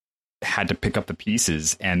had to pick up the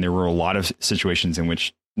pieces. And there were a lot of situations in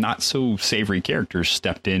which not so savory characters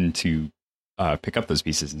stepped in to pick up those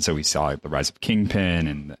pieces. And so we saw the rise of Kingpin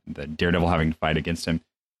and the Daredevil having to fight against him.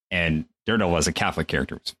 And Daredevil as a Catholic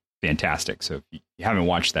character was fantastic. So if you haven't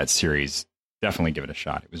watched that series, definitely give it a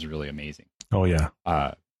shot. It was really amazing. Oh, yeah.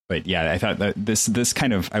 But yeah, I thought that this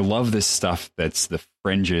kind of, I love this stuff that's the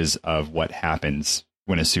fringes of what happens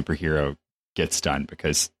when a superhero gets done,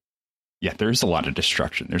 because there's a lot of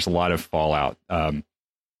destruction. There's a lot of fallout.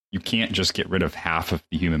 You can't just get rid of half of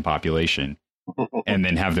the human population and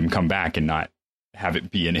then have them come back and not have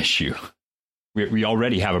it be an issue. We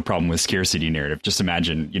already have a problem with scarcity narrative. Just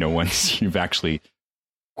imagine, once you've actually,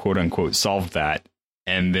 quote unquote, solved that,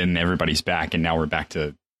 and then everybody's back, and now we're back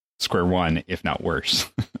to square one, if not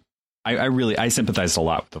worse. I sympathized a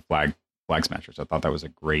lot with the Flag Smashers. I thought that was a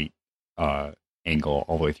great angle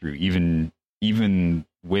all the way through, even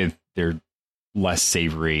with their less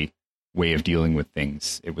savory way of dealing with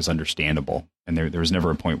things. It was understandable, and there was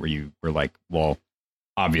never a point where you were like, well,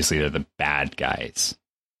 obviously they're the bad guys.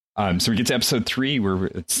 So we get to episode 3, where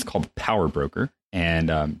it's called Power Broker, and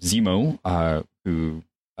Zemo, who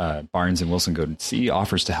Barnes and Wilson go to see,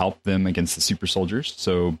 offers to help them against the super soldiers.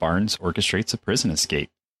 So Barnes orchestrates a prison escape.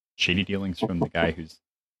 Shady dealings from the guy who's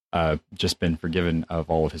just been forgiven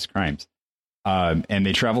of all of his crimes. And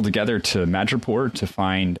they travel together to Madripoor to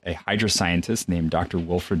find a Hydra scientist named Dr.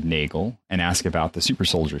 Wilfred Nagel and ask about the super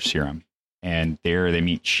soldier serum. And there they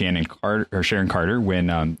meet Sharon Carter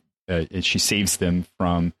when she saves them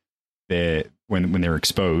from when they're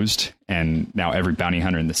exposed, and now every bounty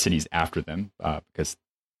hunter in the city's after them because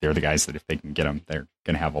they're the guys that if they can get them, they're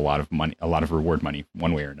going to have a lot of money, a lot of reward money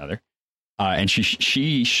one way or another. And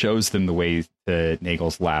she shows them the way to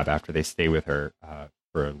Nagel's lab after they stay with her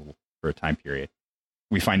for a time period.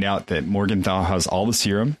 we find out that Morgenthau has all the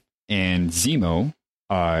serum, and Zemo,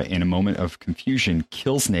 in a moment of confusion,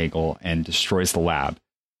 kills Nagel and destroys the lab.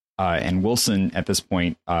 And Wilson, at this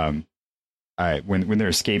point, when they're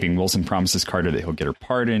escaping, Wilson promises Carter that he'll get her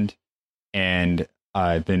pardoned. And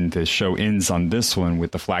then the show ends on this one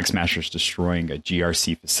with the Flag Smashers destroying a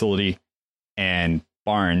GRC facility, and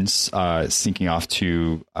Barnes sneaking off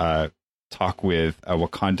to talk with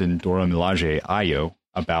Wakandan Dora Milaje Ayo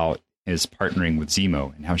about his partnering with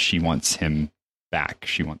Zemo and how she wants him back.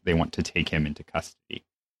 They want to take him into custody.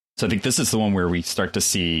 So I think this is the one where we start to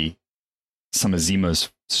see some of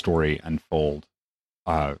Zemo's story unfold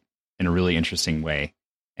in a really interesting way.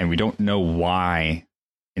 And we don't know why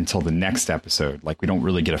until the next episode. Like, we don't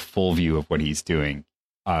really get a full view of what he's doing.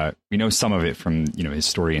 We know some of it from, his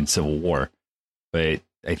story in Civil War, but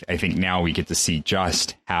I think now we get to see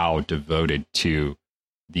just how devoted to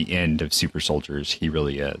the end of super soldiers he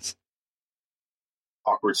really is.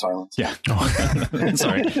 Awkward silence. Yeah.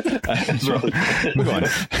 Sorry. Move on.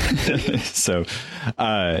 So,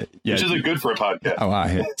 yeah. Which isn't good for a podcast. Oh,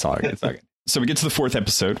 it's all good. So we get to the fourth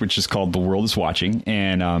episode, which is called The World is Watching.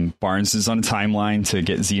 And Barnes is on a timeline to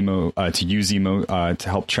get Zemo, to use Zemo to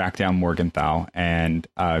help track down Morgenthau. And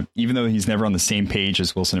even though he's never on the same page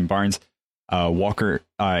as Wilson and Barnes, Walker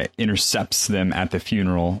intercepts them at the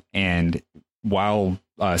funeral. And while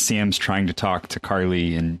Sam's trying to talk to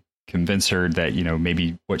Carly and convince her that,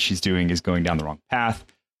 maybe what she's doing is going down the wrong path,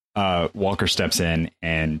 Walker steps in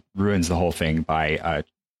and ruins the whole thing by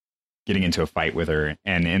getting into a fight with her.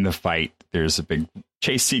 And in the fight, there's a big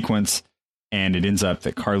chase sequence, and it ends up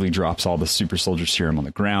that Carly drops all the super soldier serum on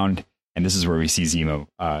the ground. And this is where we see Zemo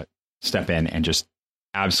step in and just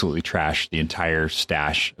absolutely trash the entire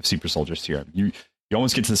stash of super soldier serum. You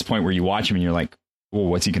almost get to this point where you watch him and you're like, well,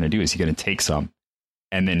 what's he going to do? Is he going to take some?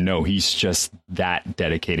 And then no, he's just that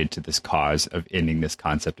dedicated to this cause of ending this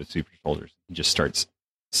concept of super soldiers. He just starts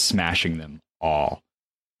smashing them all.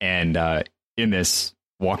 And in this,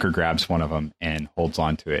 Walker grabs one of them and holds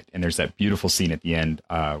on to it. And there's that beautiful scene at the end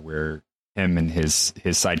where him and his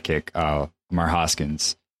sidekick, Lamar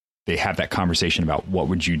Hoskins, they have that conversation about what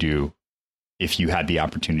would you do if you had the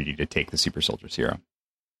opportunity to take the super soldier serum.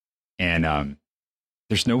 And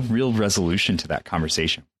there's no real resolution to that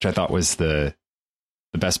conversation, which I thought was the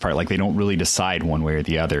best part. Like, they don't really decide one way or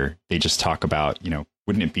the other. They just talk about,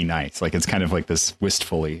 wouldn't it be nice? Like, it's kind of like this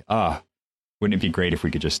wistfully, wouldn't it be great if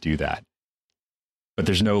we could just do that? But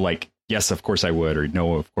there's no like, yes, of course I would, or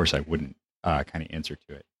no, of course I wouldn't kind of answer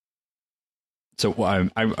to it. So I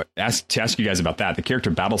ask you guys about that. The character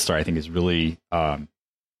Battlestar, I think, is really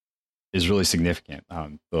significant.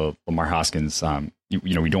 The Lamar Hoskins,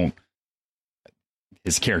 we don't,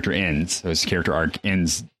 his character ends, his character arc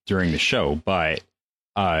ends during the show, but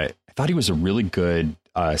I thought he was a really good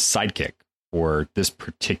sidekick for this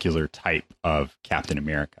particular type of Captain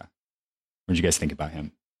America. What did you guys think about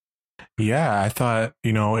him? Yeah, I thought,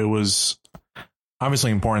 it was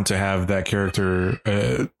obviously important to have that character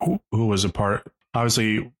who was a part.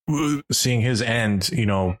 Obviously, seeing his end,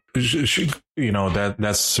 that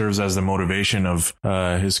serves as the motivation of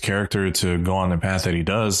his character to go on the path that he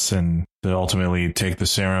does and to ultimately take the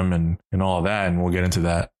serum and all of that. And we'll get into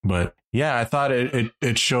that. But yeah, I thought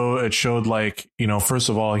it showed like, first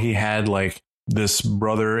of all, he had like this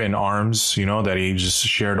brother in arms, that he just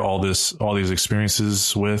shared all these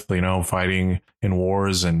experiences with, fighting in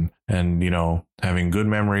wars and having good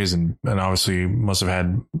memories and obviously must have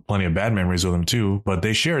had plenty of bad memories with him too, but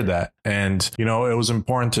they shared that. And, it was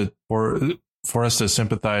important for us to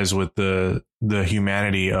sympathize with the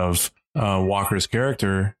humanity of Walker's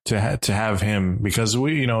character to have him, because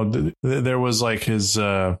there was like his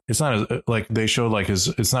it's not like they showed like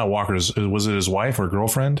it's not Walker's, was it his wife or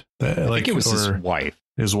girlfriend? I think it was his wife.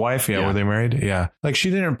 His wife, yeah. Were they married? Yeah. Like, she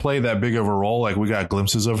didn't play that big of a role. Like, we got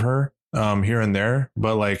glimpses of her here and there,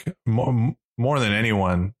 but like more than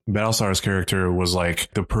anyone, Battlestar's character was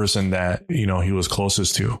like the person that he was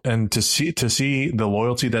closest to, and to see the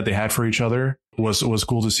loyalty that they had for each other was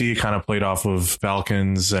cool to see. It kind of played off of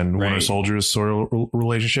Falcons and Winter Soldiers sort of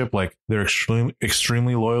relationship. Like, they're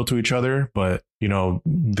extremely loyal to each other, but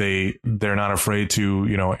they're not afraid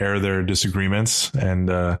to air their disagreements, and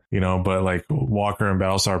but like Walker and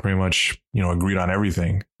Battlestar pretty much agreed on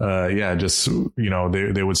everything. Just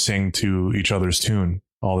they would sing to each other's tune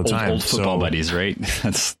all the time. Old football buddies, right?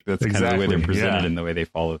 That's exactly kind of the way they're presented and the way they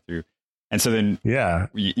follow through. And so then,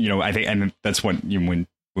 I think, and that's what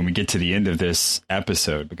when we get to the end of this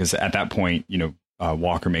episode, because at that point,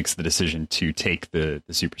 Walker makes the decision to take the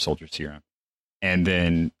super soldier serum, and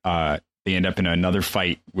then they end up in another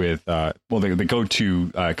fight with they go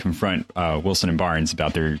to confront Wilson and Barnes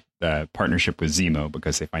about their partnership with Zemo,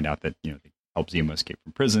 because they find out that, they help Zemo escape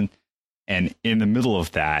from prison. And in the middle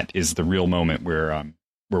of that is the real moment where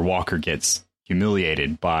Walker gets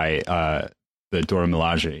humiliated by the Dora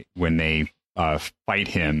Milaje when they fight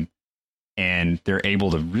him, and they're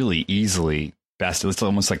able to really easily best. It's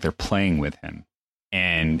almost like they're playing with him,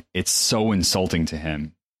 and it's so insulting to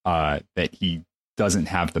him that he doesn't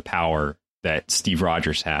have the power that Steve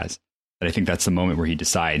Rogers has. But I think that's the moment where he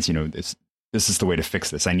decides, this is the way to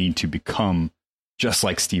fix this. I need to become just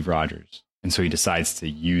like Steve Rogers. And so he decides to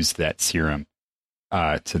use that serum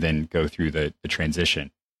to then go through the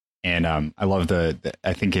transition. And I love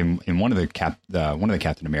I think in one of the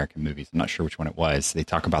Captain America movies, I'm not sure which one it was, they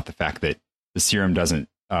talk about the fact that the serum doesn't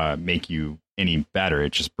make you any better.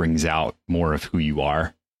 It just brings out more of who you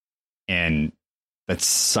are. And that's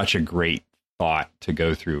such a great thought to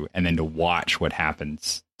go through. And then to watch what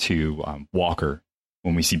happens to Walker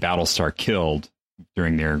when we see Battlestar killed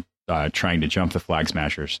during their trying to jump the Flag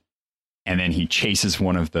Smashers. And then he chases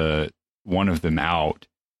one of them out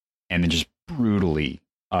and then just brutally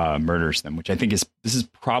murders them, which I think this is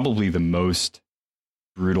probably the most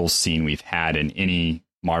brutal scene we've had in any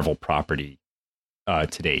Marvel property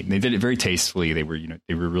to date. And they did it very tastefully. They were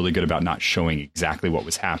really good about not showing exactly what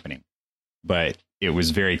was happening, but it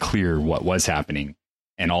was very clear what was happening.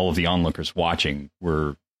 And all of the onlookers watching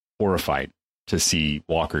were horrified to see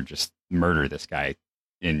Walker just murder this guy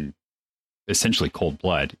in essentially cold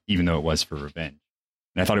blood, even though it was for revenge.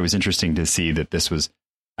 And I thought it was interesting to see that this was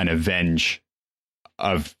an avenge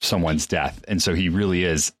of someone's death. And so he really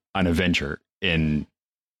is an avenger in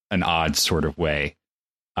an odd sort of way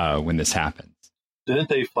when this happens. Didn't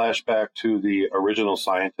they flash back to the original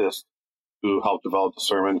scientist who helped develop the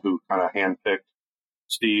serum, who kind of handpicked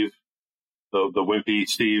Steve, the wimpy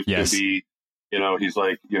Steve, yes, to be, he's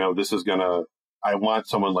like, I want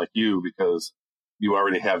someone like you because you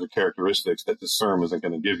already have the characteristics that this serum isn't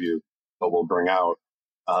going to give you, but will bring out.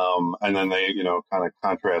 And then they, kind of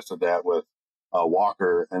contrasted that with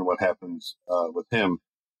Walker and what happens with him.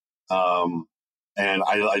 And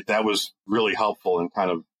I that was really helpful in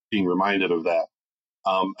kind of being reminded of that.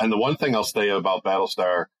 And the one thing I'll say about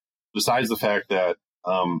Battlestar, besides the fact that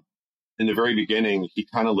in the very beginning, he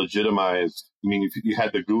kind of legitimized, you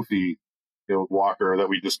had the goofy Walker that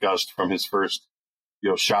we discussed from his first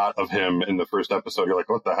shot of him in the first episode. You're like,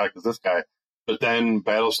 what the heck is this guy? But then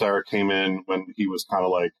Battlestar came in when he was kind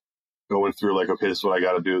of like going through like, okay, this is what I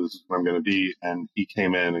got to do. This is what I'm going to be. And he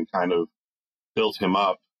came in and kind of built him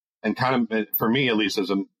up, and kind of, for me, at least as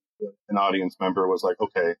an audience member, was like,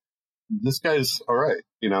 okay, this guy's all right.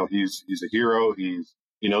 He's a hero. He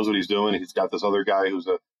knows what he's doing. He's got this other guy who's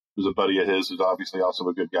a buddy of his, who's obviously also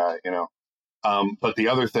a good guy, But the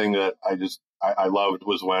other thing that I loved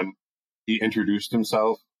was when he introduced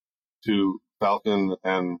himself to Falcon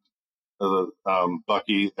and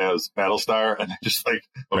Bucky as Battlestar, and just like,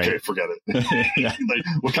 okay, right, forget it. Yeah. Like,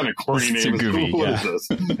 what kind of corny name is this?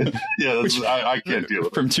 Yeah, I can't deal with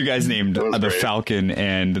it. From two guys named the great. Falcon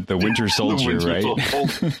and the Winter Soldier, right?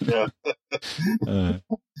 Yeah.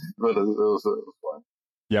 But it was fun.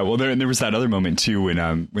 Yeah, well, there was that other moment too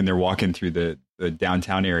when they're walking through the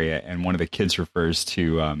downtown area, and one of the kids refers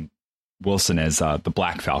to Wilson as the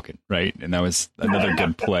Black Falcon, right? And that was another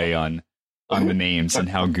good play on the names and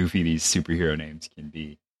how goofy these superhero names can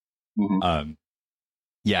be. Mm-hmm.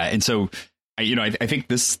 Yeah, and so I think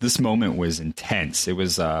this moment was intense. It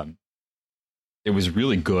was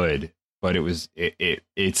really good, but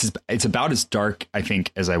it's about as dark, I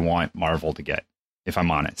think, as I want Marvel to get, if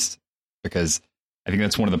I'm honest, because I think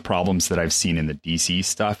that's one of the problems that I've seen in the DC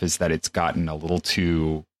stuff, is that it's gotten a little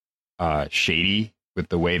too shady with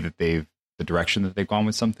the way that the direction that they've gone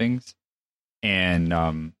with some things, and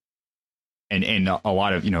a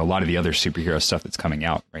lot of the other superhero stuff that's coming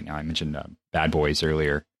out right now. I mentioned Bad Boys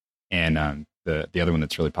earlier, and the other one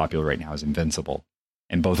that's really popular right now is Invincible,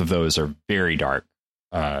 and both of those are very dark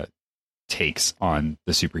takes on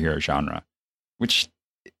the superhero genre, which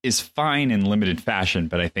is fine in limited fashion.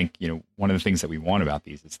 But I think one of the things that we want about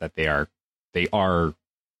these is that they are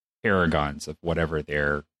paragons of whatever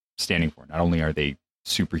they're standing for. Not only are they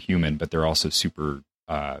superhuman, but they're also super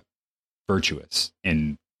virtuous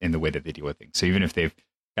in the way that they deal with things. So even if they've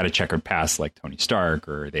got a checkered past like Tony Stark,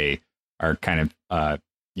 or they are kind of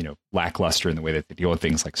lackluster in the way that they deal with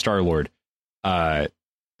things like Star-Lord,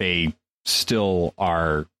 they still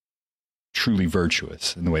are truly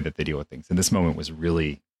virtuous in the way that they deal with things. And this moment was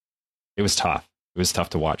it was tough. It was tough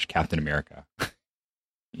to watch Captain America.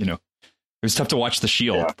 It was tough to watch the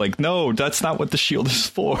Shield. Yeah. Like, no, that's not what the Shield is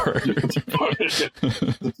for. It's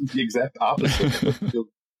the exact opposite.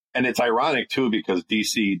 And it's ironic too, because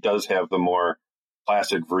DC does have the more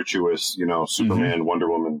classic virtuous, Superman, Wonder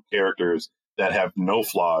Woman characters that have no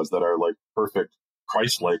flaws, that are like perfect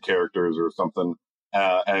Christ-like characters or something.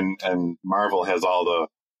 And Marvel has all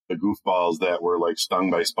the goofballs that were like stung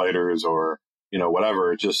by spiders or,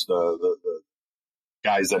 whatever. It's just the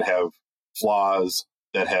guys that have flaws,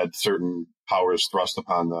 that had certain powers thrust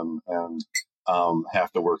upon them and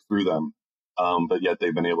have to work through them. But yet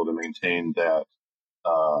they've been able to maintain that,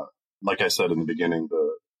 like I said in the beginning,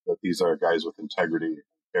 that these are guys with integrity and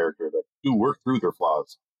character that do work through their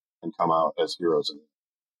flaws and come out as heroes.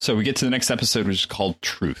 So we get to the next episode, which is called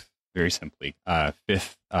Truth. Very simply,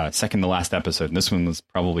 second to last episode. And this one was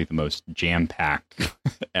probably the most jam-packed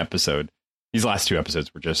episode. These last two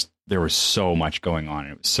episodes were there was so much going on,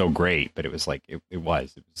 and it was so great, but it was like, it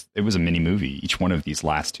was a mini movie, each one of these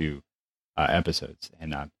last two episodes.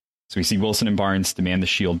 And so we see Wilson and Barnes demand the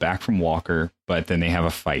shield back from Walker, but then they have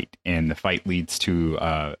a fight, and the fight leads to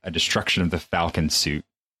a destruction of the Falcon suit,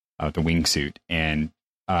 the wingsuit. And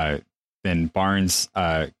then Barnes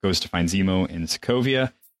goes to find Zemo in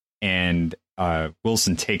Sokovia, and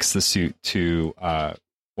Wilson takes the suit to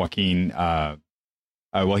Joaquin.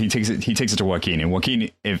 He takes it to Joaquin, and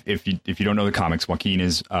Joaquin, if you don't know the comics, Joaquin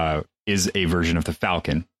is a version of the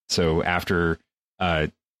Falcon. So after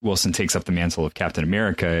Wilson takes up the mantle of Captain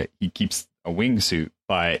America, he keeps a wingsuit,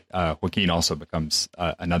 but Joaquin also becomes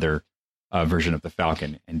another version of the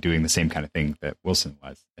Falcon and doing the same kind of thing that Wilson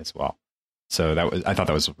was as well. So I thought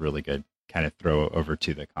that was a really good kind of throw over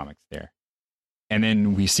to the comics there. And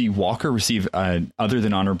then we see Walker receive an other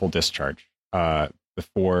than honorable discharge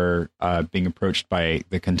before being approached by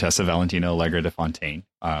the Contessa Valentina Allegra de Fontaine,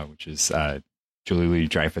 which is Julie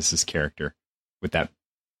Louis-Dreyfus's character with that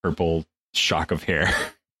purple shock of hair.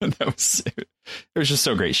 It was just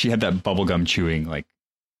so great. She had that bubblegum chewing, like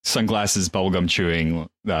sunglasses, bubblegum chewing,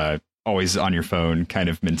 always on your phone kind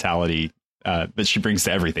of mentality that she brings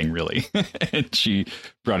to everything, really. And she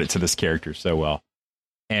brought it to this character so well.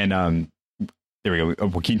 And there we go.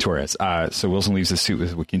 Joaquin Torres. So Wilson leaves the suit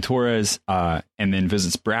with Joaquin Torres and then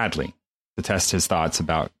visits Bradley to test his thoughts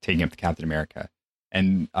about taking up the Captain America.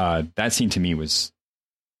 And that scene to me was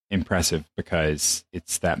impressive because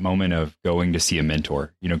it's that moment of going to see a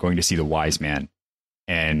mentor, going to see the wise man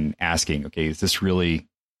and asking, okay, is this really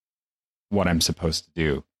what I'm supposed to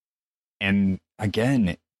do? And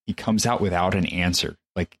again, he comes out without an answer.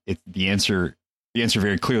 Like the answer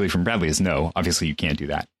very clearly from Bradley is no. Obviously you can't do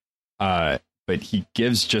that. But he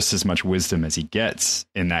gives just as much wisdom as he gets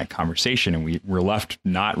in that conversation. And we're left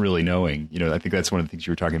not really knowing, I think that's one of the things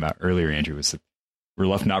you were talking about earlier, Andrew, was that we're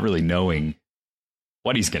left not really knowing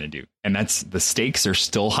what he's going to do. And the stakes are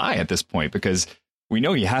still high at this point because we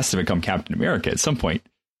know he has to become Captain America at some point.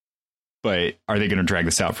 But are they going to drag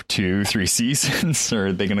this out for 2-3 seasons, or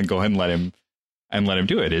are they going to go ahead and let him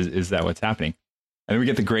do it? Is that what's happening? And then we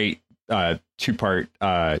get the great 2-part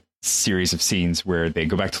series of scenes where they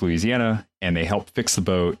go back to Louisiana and they help fix the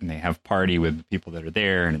boat and they have a party with the people that are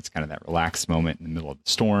there. And it's kind of that relaxed moment in the middle of the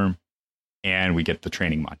storm. And we get the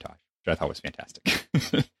training montage, which I thought was fantastic.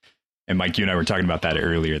 And Mike, you and I were talking about that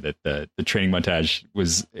earlier, that the training montage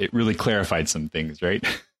it really clarified some things, right?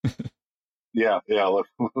 Yeah.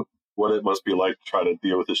 What it must be like to try to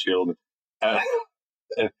deal with the shield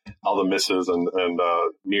and all the misses and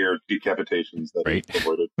near decapitations that right. he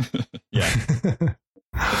avoided. Yeah.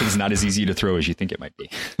 I think it's not as easy to throw as you think it might be.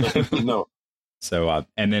 No. So,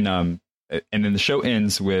 and then the show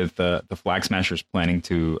ends with the Flag Smashers planning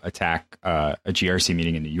to attack a GRC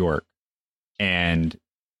meeting in New York. And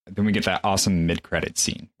then we get that awesome mid-credit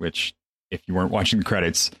scene, which if you weren't watching the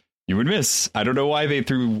credits, you would miss. I don't know why they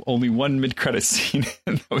threw only one mid-credit scene.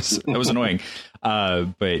 that was annoying.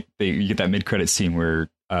 But you get that mid-credit scene where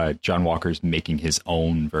John Walker's making his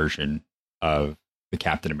own version of the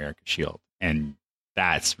Captain America shield. And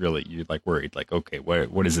that's really, you're like worried, like, okay,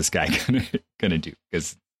 what is this guy gonna do?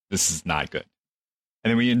 Because this is not good.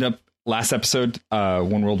 And then we end up last episode,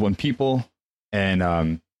 One World, One People. And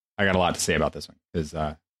I got a lot to say about this one because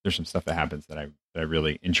there's some stuff that happens that I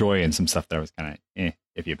really enjoy and some stuff that I was kind of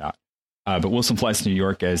iffy about. But Wilson flies to New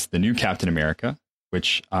York as the new Captain America,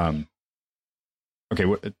 which, okay,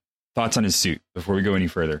 what thoughts on his suit before we go any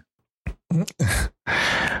further?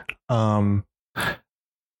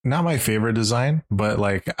 Not my favorite design, but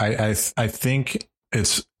like I think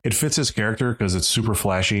it fits his character because it's super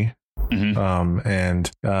flashy. Mm-hmm.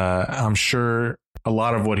 And I'm sure a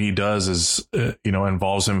lot of what he does is,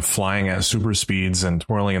 involves him flying at super speeds and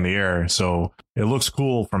twirling in the air. So it looks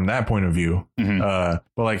cool from that point of view. Mm-hmm.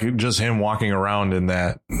 But like just him walking around in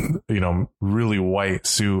that, really white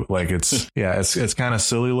suit, like it's kind of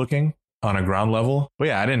silly looking. on a ground level. But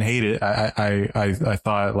yeah, I didn't hate it. I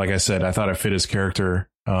thought, like I said, I thought it fit his character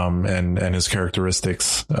and his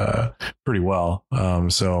characteristics pretty well.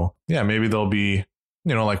 So yeah, maybe there'll be,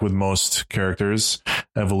 like with most characters,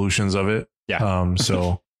 evolutions of it. Yeah.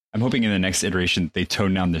 So I'm hoping in the next iteration they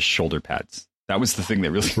tone down the shoulder pads. That was the thing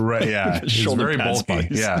that really right. Yeah, it's very bulky.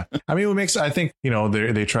 Bugs. Yeah, I mean, I think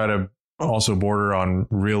they try to also border on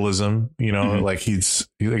realism. Like he's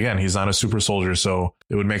not a super soldier, so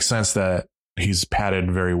it would make sense that he's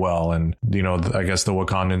padded very well, and I guess the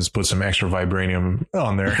Wakandans put some extra vibranium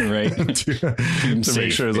on there, right, to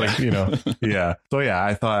make sure it's like yeah. So yeah,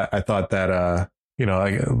 I thought that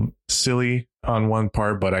like silly on one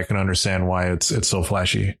part, but I can understand why it's so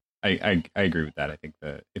flashy. I agree with that. I think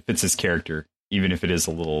that it fits his character, even if it is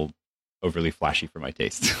a little overly flashy for my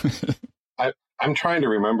taste. I'm trying to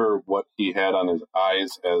remember what he had on his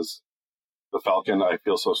eyes as the Falcon. I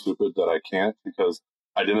feel so stupid that I can't, because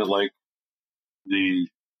I didn't like the,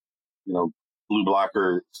 blue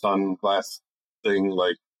blocker sunglass thing.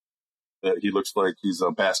 Like he looks like he's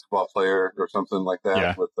a basketball player or something like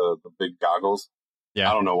that with the big goggles. Yeah.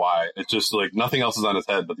 I don't know why. It's just like nothing else is on his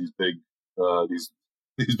head but these big,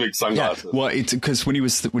 these big sunglasses. Yeah. Well, it's because when he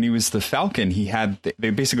was the Falcon, they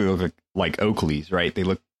basically look like Oakleys, right? They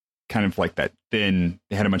look kind of like that thin.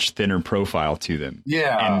 They had a much thinner profile to them.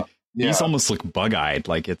 Yeah, and these almost look bug-eyed.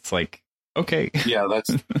 Like it's like, okay. Yeah,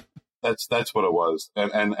 that's what it was.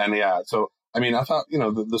 And yeah. So I mean, I thought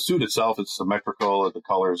the suit itself is symmetrical. The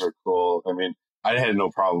colors are cool. I mean, I had no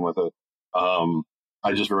problem with it.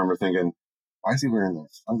 I just remember thinking, why is he wearing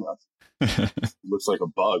those sunglasses? It looks like a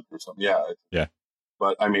bug or something. Yeah. Yeah.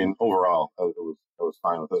 But I mean, overall, I was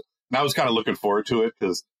fine with it. And I was kind of looking forward to it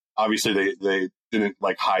because obviously they didn't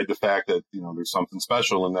like hide the fact that, there's something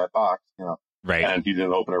special in that box, right. And he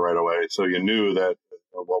didn't open it right away. So you knew that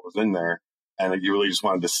what was in there, and you really just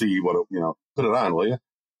wanted to see what, put it on, will you?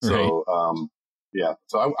 So, right. Yeah.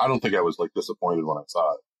 So I don't think I was like disappointed when I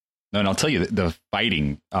saw it. No, and I'll tell you that the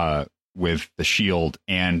fighting, with the shield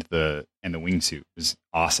and the wingsuit was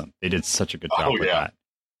awesome. They did such a good job with that.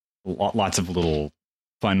 Lots of little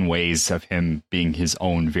fun ways of him being his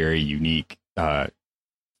own very unique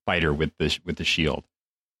fighter with the shield.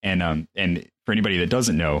 And for anybody that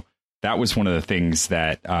doesn't know, that was one of the things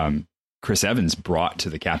that Chris Evans brought to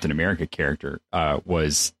the Captain America character.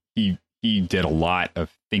 Was he did a lot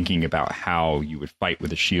of thinking about how you would fight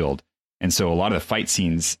with a shield, and so a lot of the fight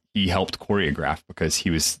scenes he helped choreograph because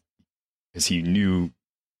he knew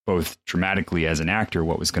both dramatically as an actor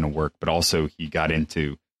what was going to work, but also he got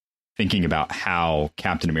into thinking about how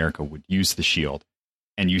Captain America would use the shield.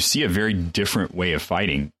 And you see a very different way of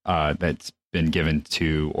fighting that's been given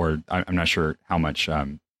to, or I'm not sure how much a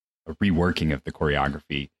reworking of the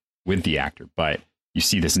choreography with the actor, but you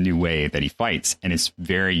see this new way that he fights, and it's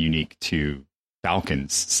very unique to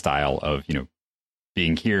Falcon's style of,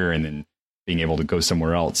 being here and then being able to go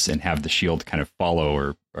somewhere else and have the shield kind of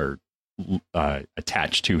follow or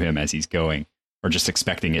attached to him as he's going, or just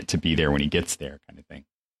expecting it to be there when he gets there, kind of thing.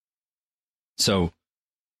 So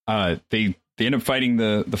they end up fighting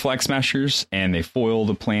the Flag Smashers, and they foil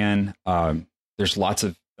the plan. There's lots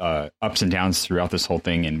of ups and downs throughout this whole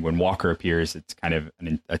thing, and when Walker appears, it's kind of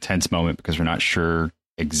a tense moment because we're not sure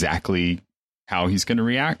exactly how he's going to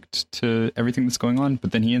react to everything that's going on.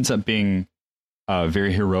 But then he ends up being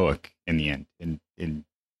very heroic in the end, in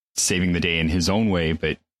saving the day in his own way,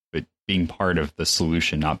 but being part of the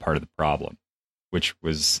solution, not part of the problem, which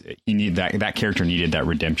was that character needed that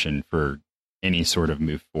redemption for any sort of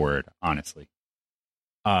move forward, honestly.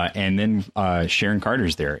 And then Sharon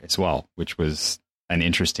Carter's there as well, which was an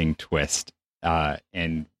interesting twist.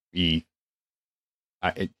 And when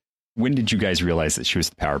did you guys realize that she was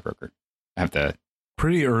the power broker? I have to.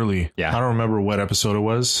 Pretty early. Yeah. I don't remember what episode it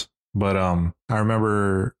was, but I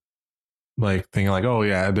remember like thinking like, oh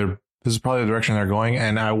yeah, this is probably the direction they're going.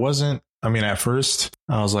 And at first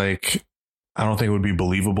I was like, I don't think it would be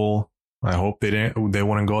believable. I hope they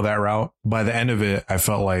wouldn't go that route. By the end of it, I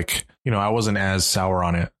felt like, I wasn't as sour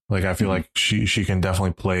on it. Like, I feel like she can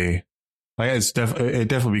definitely play. Like, it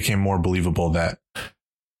definitely became more believable that,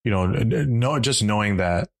 just knowing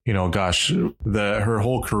that, gosh, her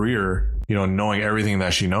whole career, knowing everything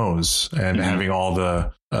that she knows and having all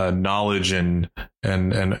the knowledge and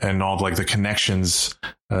all like the connections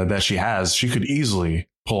that she has, she could easily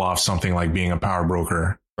pull off something like being a power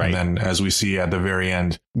broker. Right. And then, as we see at the very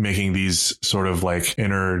end, making these sort of like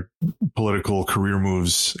inner political career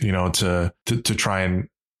moves, to try and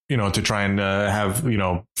have,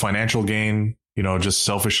 financial gain, just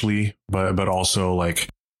selfishly, but also like,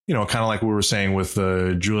 kind of like we were saying with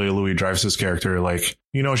the Julia Louis-Dreyfus character, like,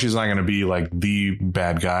 she's not going to be like the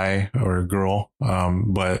bad guy or girl,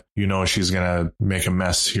 but she's going to make a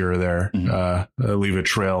mess here or there, leave a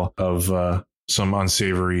trail of some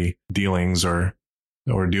unsavory dealings or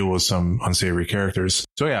deal with some unsavory characters.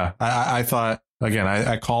 So yeah, I thought, again,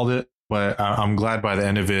 I called it, but I'm glad by the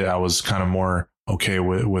end of it, I was kind of more okay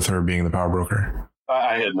with her being the power broker.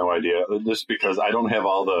 I had no idea, just because I don't have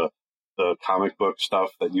all the comic book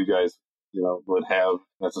stuff that you guys, would have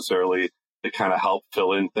necessarily to kind of help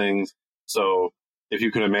fill in things. So if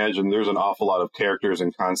you can imagine, there's an awful lot of characters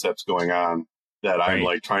and concepts going on that I'm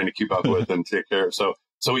like trying to keep up with and take care of. So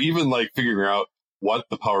even like figuring out what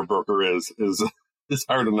the power broker is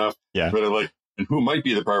hard enough. Yeah. But like, and who might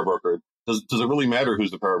be the power broker? Does it really matter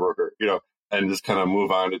who's the power broker? And just kind of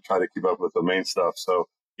move on to try to keep up with the main stuff. So,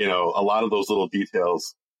 a lot of those little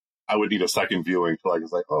details, I would need a second viewing till I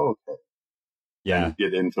was like, oh, okay. Yeah. And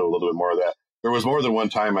get into a little bit more of that. There was more than one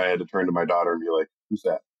time I had to turn to my daughter and be like, who's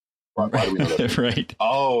that? Why do we know that? Right.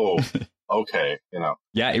 Oh, okay.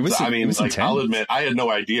 Yeah, it was. So, it was like, intense. I'll admit, I had no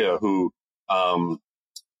idea who Zemo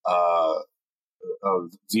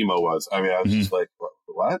was. I mean, I was just like,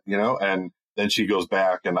 what? And then she goes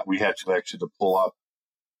back, and we had to actually pull up,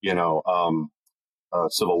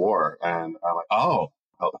 Civil War, and I'm like, oh,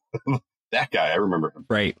 that guy, I remember him.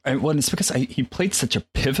 Right. Well, it's because he played such a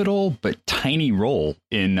pivotal but tiny role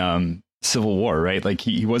in Civil War, right? Like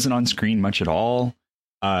he wasn't on screen much at all.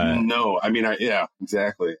 No, I mean, yeah,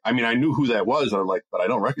 exactly. I mean, I knew who that was, and I'm like, but I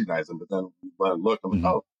don't recognize him. But then when I look, I'm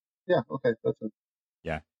like, oh, yeah, okay, that's it.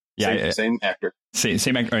 Yeah. Yeah. Same actor.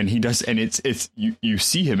 Same actor. And he does. And it's you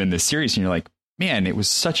see him in this series and you're like, man, it was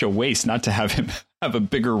such a waste not to have him have a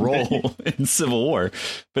bigger role in Civil War.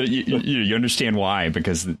 But you understand why,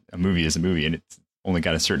 because a movie is a movie and it's only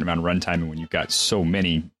got a certain amount of runtime. And when you've got so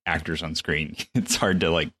many actors on screen, it's hard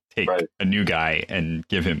to like take a new guy and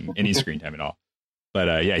give him any screen time at all.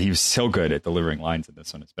 But yeah, he was so good at delivering lines in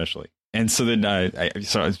this one, especially. And so then,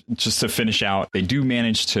 so just to finish out, they do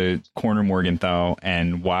manage to corner Morgenthau.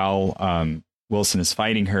 And while Wilson is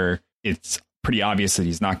fighting her, it's pretty obvious that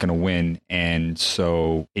he's not going to win. And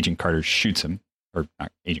so Agent Carter shoots him, or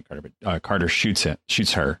not Agent Carter, but Carter shoots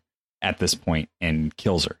her at this point and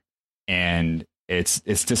kills her. And it's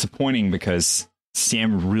disappointing because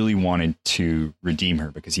Sam really wanted to redeem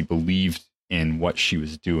her because he believed in what she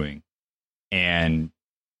was doing. And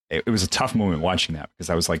it was a tough moment watching that because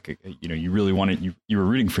I was like, you really wanted, you were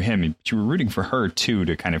rooting for him, but you were rooting for her too,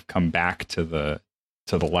 to kind of come back to the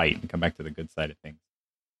light and come back to the good side of things.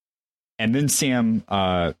 And then Sam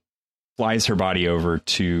flies her body over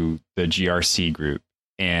to the GRC group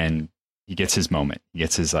and he gets his moment. He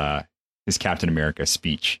gets his Captain America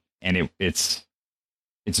speech. And it's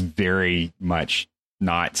very much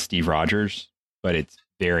not Steve Rogers, but it's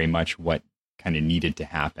very much what kind of needed to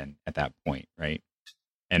happen at that point. Right.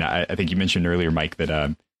 And I think you mentioned earlier, Mike,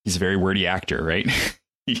 that he's a very wordy actor, right?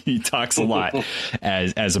 He talks a lot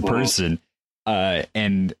as a person.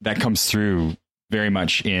 And that comes through very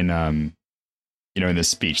much in this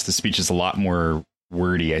speech. The speech is a lot more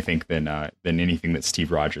wordy, I think, than anything that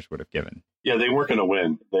Steve Rogers would have given. Yeah, they weren't going to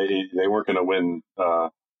win. They weren't going to win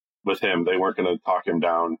with him. They weren't going to talk him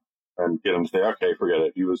down and get him to say, okay, forget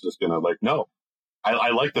it. He was just going to like, no.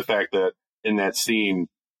 I like the fact that in that scene,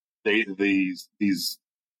 these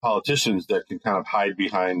politicians that can kind of hide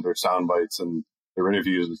behind their sound bites and their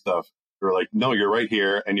interviews and stuff, they're like, no, you're right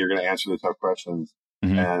here and you're going to answer the tough questions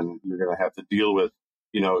and you're going to have to deal with,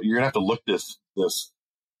 you're going to have to look this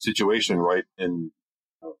situation right in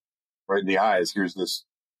the eyes. Here's this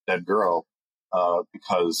dead girl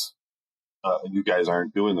because you guys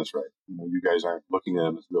aren't doing this right. You guys aren't looking at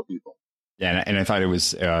them as real people. Yeah, and I thought it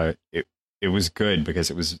was it was good because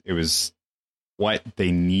it was what they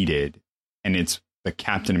needed, and it's the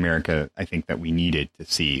Captain America I think that we needed to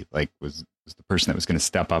see. Like was the person that was going to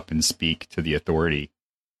step up and speak to the authority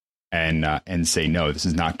and say, no, this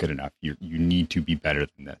is not good enough. You need to be better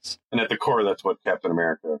than this. And at the core, that's what Captain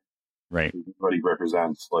America, right? What he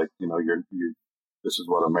represents. Like this is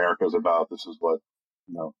what America is about. This is what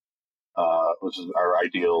this is our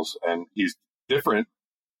ideals, and he's different.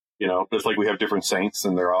 Just like we have different saints,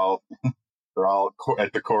 and they're all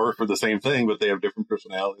at the core for the same thing, but they have different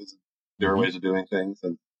personalities, and different ways of doing things.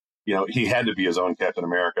 And he had to be his own Captain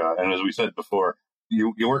America. And as we said before,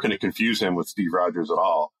 you weren't going to confuse him with Steve Rogers at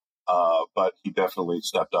all. But he definitely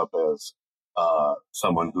stepped up as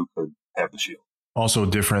someone who could have the shield. Also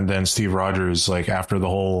different than Steve Rogers. Like after the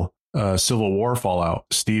whole Civil War fallout,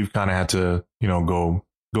 Steve kind of had to go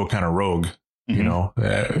kind of rogue.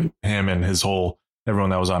 Him and his whole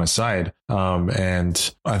everyone that was on his side.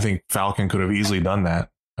 And I think Falcon could have easily done that.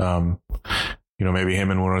 Maybe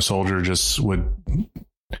him and Winter Soldier just would,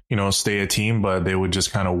 stay a team, but they would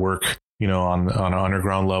just kind of work, on an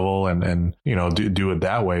underground level and do it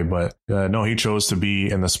that way. But no, he chose to be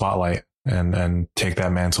in the spotlight and take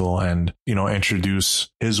that mantle and,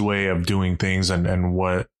 introduce his way of doing things and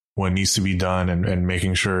what needs to be done and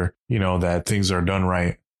making sure, that things are done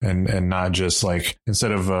right. And not just like,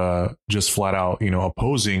 instead of just flat out,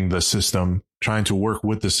 opposing the system, trying to work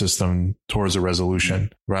with the system towards a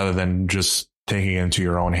resolution rather than just taking it into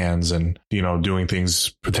your own hands and, doing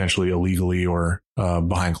things potentially illegally or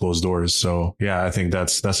behind closed doors. So, yeah, I think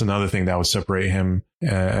that's another thing that would separate him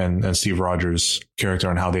and Steve Rogers' character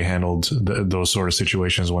and how they handled those sort of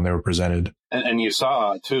situations when they were presented. And you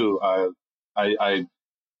saw, too, I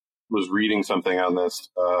was reading something on this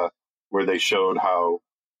where they showed how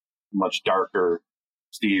much darker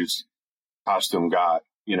Steve's costume got,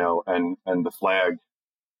 and the flag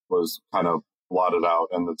was kind of blotted out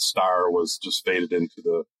and the star was just faded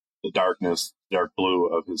into the darkness, dark blue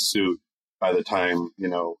of his suit by the time,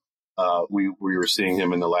 we were seeing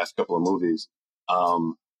him in the last couple of movies.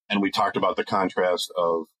 And we talked about the contrast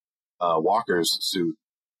of Walker's suit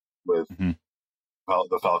with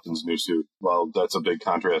the Falcon's new suit. Well, that's a big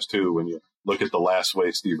contrast too when you look at the last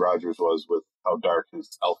way Steve Rogers was with how dark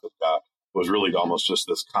his outfit got. It was really almost just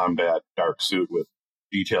this combat dark suit with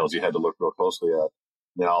details you had to look real closely at.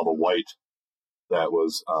 And all the white that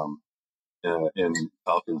was in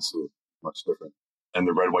Falcon's suit, much different. And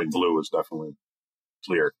the red, white, and blue was definitely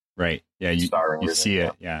clear. Right. Yeah. You see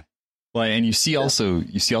it. Yeah. Well, and you see also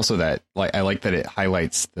that, like, I like that it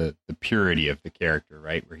highlights the purity of the character,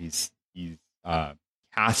 right? Where he's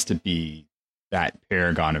has to be that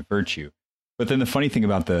paragon of virtue. But then the funny thing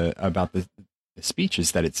about the speech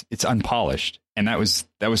is that it's unpolished, and that was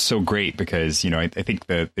so great because I think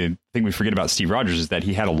the thing we forget about Steve Rogers is that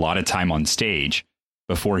he had a lot of time on stage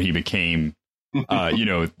before he became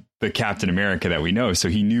the Captain America that we know. So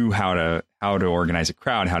he knew how to organize a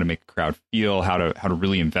crowd, how to make a crowd feel, how to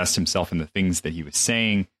really invest himself in the things that he was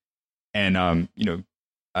saying, and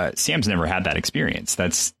Sam's never had that experience.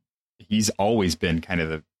 He's always been kind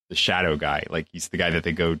of the shadow guy. Like, he's the guy that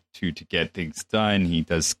they go to get things done. He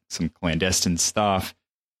does some clandestine stuff.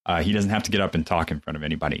 He doesn't have to get up and talk in front of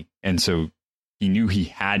anybody. And so he knew he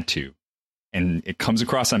had to, and it comes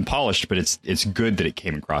across unpolished, but it's good that it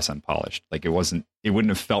came across unpolished. Like, it wouldn't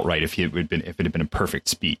have felt right if it had been a perfect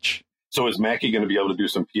speech. So is Mackie going to be able to do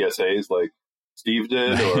some PSAs like Steve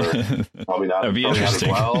did, or probably not? That'd be interesting.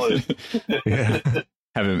 Not as well? Yeah.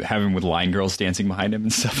 Have him with line girls dancing behind him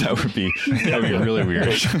and stuff. That would be really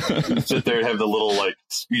weird. Sit there and have the little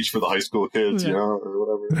speech for the high school kids, or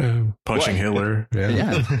whatever. Punching Hitler.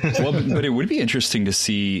 Yeah. Well, but it would be interesting to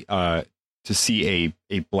see a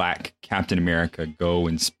black Captain America go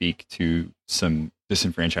and speak to some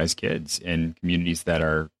disenfranchised kids in communities that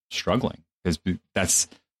are struggling, because that's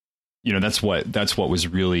what was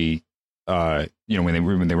really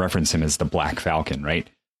when they reference him as the Black Falcon, right?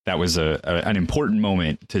 That was an important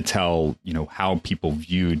moment to tell, how people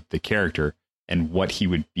viewed the character and what he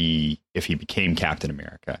would be if he became Captain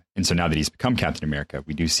America. And so now that he's become Captain America,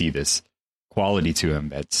 we do see this quality to him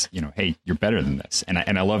that's, hey, you're better than this. And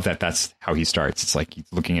I love that that's how he starts. It's like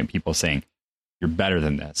he's looking at people saying, you're better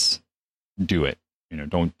than this. Do it.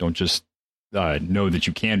 Don't just know that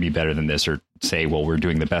you can be better than this, or say, well, we're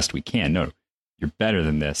doing the best we can. No, you're better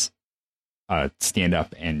than this. Stand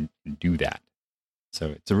up and do that.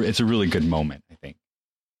 So it's a really good moment, I think.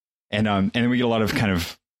 And then we get a lot of kind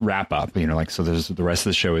of wrap up, so there's the rest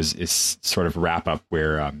of the show is sort of wrap up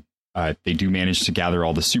where they do manage to gather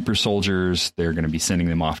all the super soldiers. They're going to be sending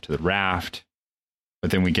them off to the raft.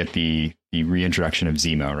 But then we get the reintroduction of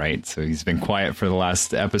Zemo, right? So he's been quiet for the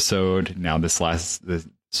last episode. Now this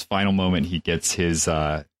final moment, he gets his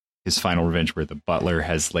final revenge, where the butler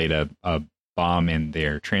has laid a bomb in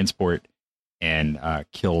their transport and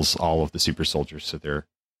kills all of the super soldiers. So there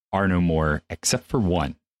are no more except for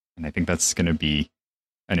one. And I think that's going to be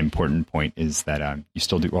an important point, is that two.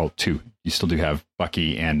 You still do have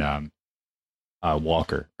Bucky and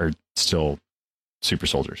Walker are still super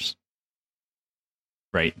soldiers,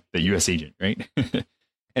 right? The U.S. agent, right?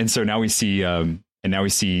 And so now we see, at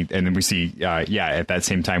that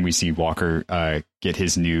same time, we see Walker get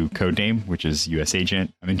his new code name, which is U.S.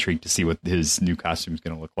 agent. I'm intrigued to see what his new costume is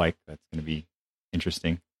going to look like. That's going to be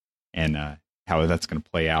interesting, and how that's going to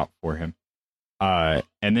play out for him. And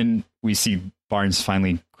then we see Barnes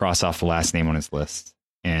finally cross off the last name on his list,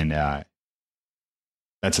 and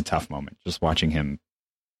that's a tough moment. Just watching him,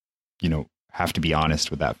 have to be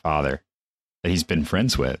honest with that father that he's been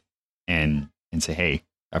friends with, and say, hey,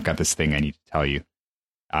 I've got this thing I need to tell you,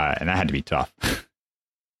 and that had to be tough.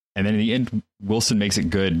 then in the end, Wilson makes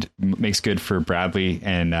good for Bradley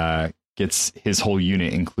and gets his whole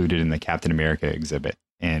unit included in the Captain America exhibit.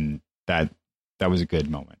 And that was a good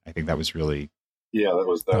moment. I think that was really, that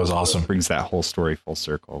was awesome. Brings that whole story full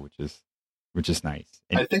circle, which is nice.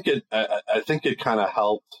 And I think it kind of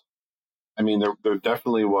helped. I mean, there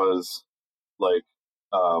definitely was like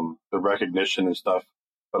the recognition and stuff,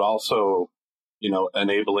 but also,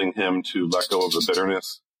 enabling him to let go of the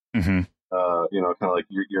bitterness. Mm-hmm. Kind of like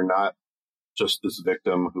you're not just this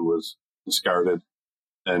victim who was discarded.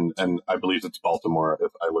 And I believe it's Baltimore.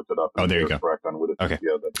 If I looked it up, there you go. Correct on what it is. Okay.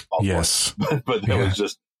 Yeah, that's Baltimore. Yes, but that was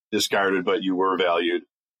just discarded. But you were valued.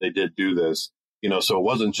 They did do this. So it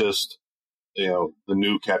wasn't just the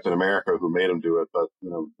new Captain America who made him do it, but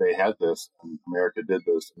they had this, and America did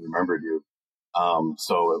this and remembered you.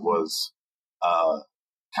 So it was.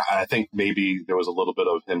 I think maybe there was a little bit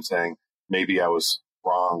of him saying, maybe I was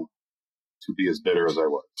wrong to be as bitter as I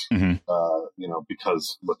was. Mm-hmm.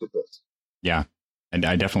 Because look at this. Yeah. And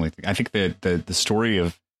I definitely think that the story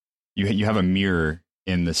of you have a mirror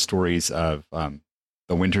in the stories of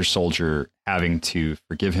the Winter Soldier having to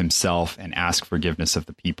forgive himself and ask forgiveness of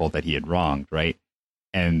the people that he had wronged, right?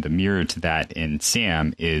 And the mirror to that in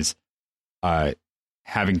Sam is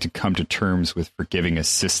having to come to terms with forgiving a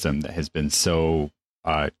system that has been so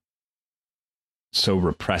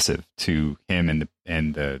repressive to him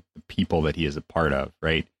and the people that he is a part of,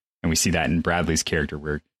 right? And we see that in Bradley's character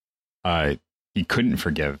where he couldn't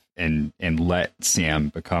forgive and let Sam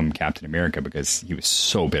become Captain America because he was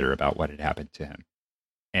so bitter about what had happened to him.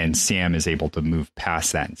 And Sam is able to move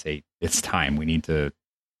past that and say, it's time. We need to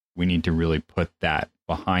really put that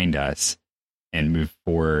behind us and move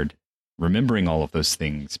forward, remembering all of those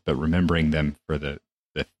things, but remembering them for the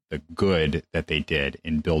good that they did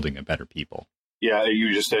in building a better people. Yeah, you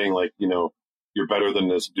were just saying, like, you're better than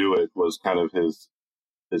this, do it, was kind of his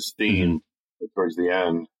theme towards the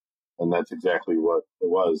end. And that's exactly what it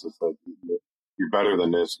was. It's like, you're better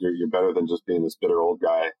than this. You're better than just being this bitter old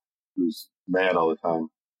guy who's mad all the time.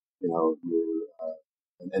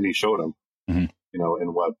 And he showed him, in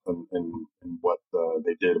what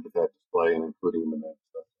they did with that display and including him in that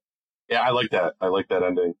stuff. Yeah, I like that. I like that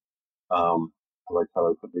ending. I like how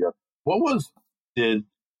they put it together.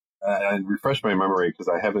 I refresh my memory because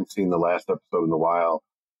I haven't seen the last episode in a while.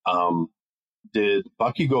 Did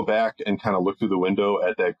Bucky go back and kind of look through the window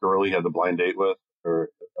at that girl he had the blind date with, or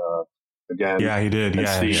again? Yeah, he did.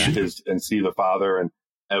 And see the father,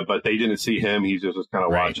 but they didn't see him. He just was kind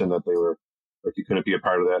of watching that they were like he couldn't be a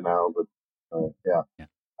part of that now. But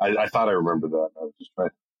I thought I remembered that. I was just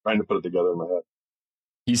trying to put it together in my head.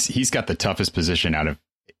 He's got the toughest position out of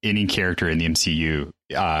any character in the MCU.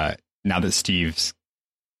 Now that Steve's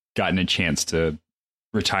gotten a chance to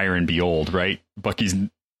retire and be old, right? Bucky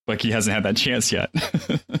hasn't had that chance yet.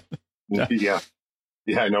 Yeah,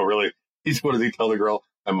 I know. Really, what does he tell the girl?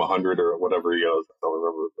 I'm 100 or whatever he goes. I don't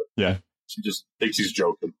remember. But yeah, she just thinks he's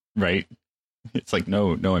joking. Right? It's like,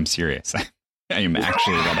 no, I'm serious. I am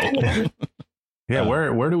actually that old. Yeah,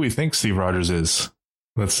 where do we think Steve Rogers is?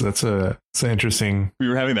 That's an interesting. We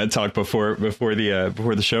were having that talk before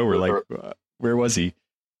the show. We're like, where was he?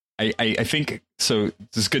 I think so.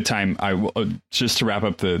 This is a good time. I will just to wrap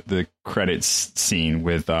up the credits scene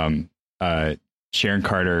with Sharon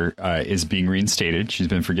Carter is being reinstated. She's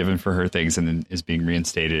been forgiven for her things and then is being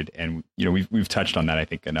reinstated. And we've touched on that, I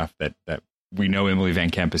think, enough that we know Emily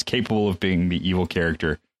Van Camp is capable of being the evil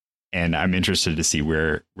character, and I'm interested to see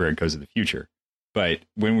where it goes in the future. But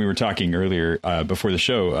when we were talking earlier before the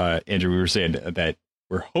show, Andrew, we were saying that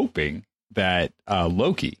we're hoping that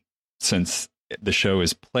Loki, since the show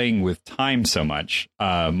is playing with time so much,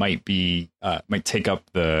 might take up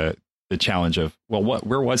the challenge of, well,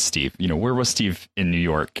 where was Steve? Where was Steve in New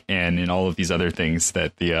York and in all of these other things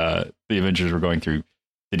that the Avengers were going through?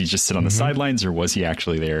 Did he just sit on the sidelines, or was he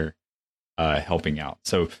actually there helping out?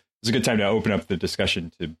 So it's a good time to open up the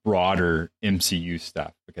discussion to broader MCU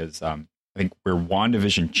stuff, because I think where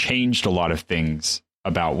WandaVision changed a lot of things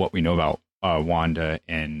about what we know about Wanda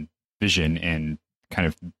and Vision and kind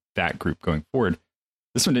of that group going forward,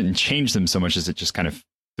 this one didn't change them so much as it just kind of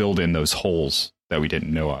filled in those holes that we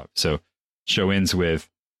didn't know of. So show ends with,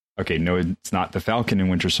 okay, no, it's not the Falcon and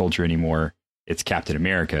Winter Soldier anymore. It's Captain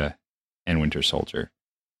America and Winter Soldier.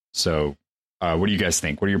 So what do you guys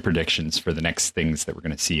think? What are your predictions for the next things that we're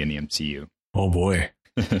going to see in the MCU? Oh boy.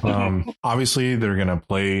 Obviously they're going to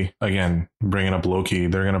play, again, bringing up Loki,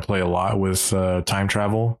 they're going to play a lot with time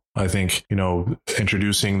travel. I think,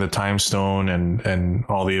 introducing the time stone and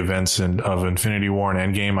all the events of Infinity War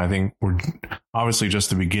and Endgame, I think we're obviously just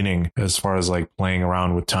the beginning as far as like playing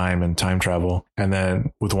around with time and time travel. And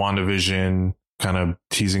then with WandaVision kind of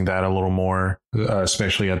teasing that a little more,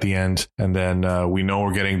 especially at the end. And then we know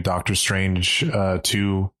we're getting Doctor Strange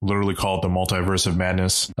 2, literally called the Multiverse of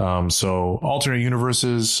Madness. So alternate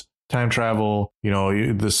universes, time travel,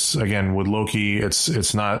 this again with Loki,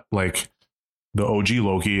 it's not like the OG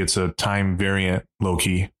Loki, it's a time variant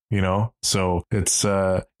Loki. So it's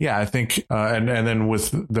I think and then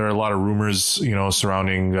there are a lot of rumors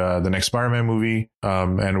surrounding the next Spider-Man movie,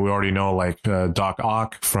 and we already know like Doc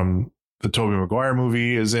Ock from the Tobey Maguire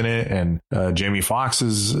movie is in it, and Jamie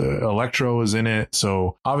Foxx's Electro is in it.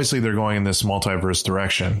 So obviously they're going in this multiverse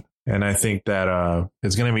direction. And I think that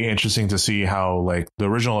it's going to be interesting to see how like the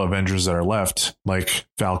original Avengers that are left, like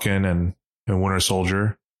Falcon and Winter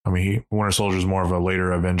Soldier. I mean, Winter Soldier is more of a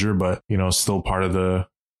later Avenger, but still part of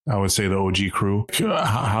I would say the OG crew.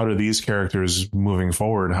 How do these characters moving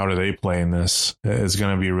forward? How do they play in this? It's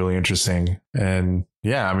going to be really interesting. And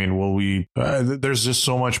yeah, I mean, will we? There's just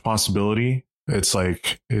so much possibility. It's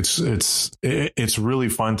like it's really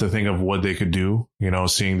fun to think of what they could do.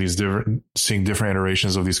 Seeing different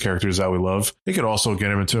iterations of these characters that we love. They could also get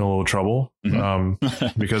them into a little trouble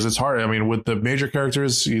because it's hard. I mean, with the major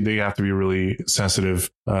characters, they have to be really sensitive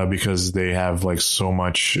because they have like so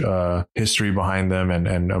much history behind them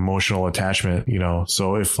and emotional attachment.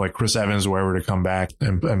 So if like Chris Evans were ever to come back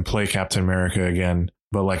and play Captain America again,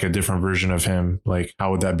 but like a different version of him, like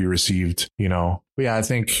how would that be received? But yeah, I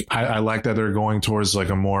think I like that they're going towards like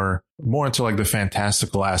a more into like the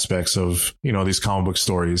fantastical aspects of, these comic book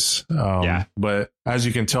stories. But as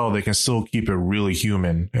you can tell, they can still keep it really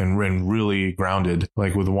human and really grounded.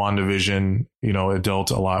 Like with WandaVision, it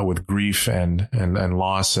dealt a lot with grief and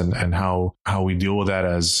loss and how we deal with that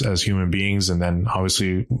as human beings. And then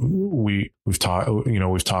obviously we've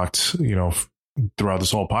talked, throughout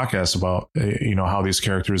this whole podcast about how these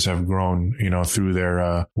characters have grown through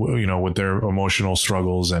their with their emotional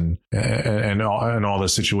struggles and all the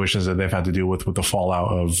situations that they've had to deal with the fallout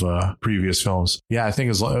of previous films. I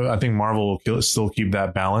think Marvel will still keep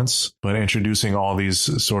that balance, but introducing all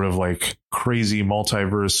these sort of like crazy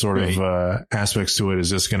multiverse sort of aspects to it is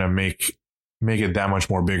just going to make it that much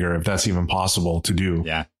more bigger, if that's even possible to do.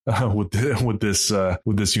 With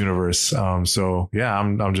this universe. So yeah,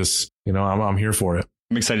 I'm just I'm here for it.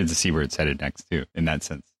 I'm excited to see where it's headed next too, in that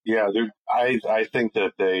sense. Yeah, I think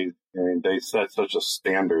that they set such a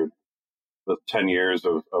standard with 10 years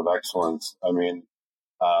of excellence. I mean,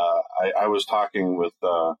 I was talking with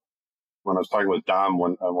when I was talking with Dom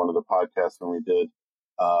on one of the podcasts when we did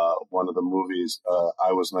one of the movies.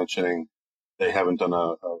 I was mentioning they haven't done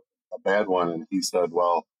a bad one, and he said,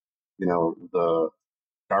 well, the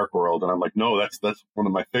Dark World, and I'm like, no, that's one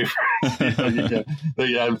of my favorites.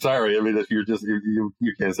 I'm sorry. I mean, if you're just you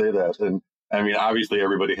can't say that. And I mean, obviously,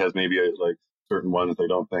 everybody has maybe like certain ones they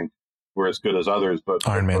don't think were as good as others, but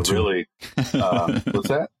Iron Man 2. Really, what's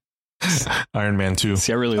that? Iron Man 2.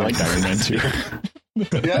 See, I really liked Iron Man 2.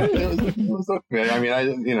 Yeah, it was okay. I mean,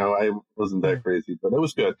 I wasn't that crazy, but it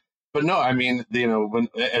was good. But no, I mean, when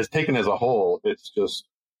as taken as a whole, it's just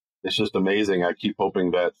amazing. I keep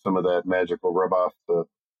hoping that some of that magic will rub off to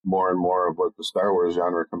more and more of what the Star Wars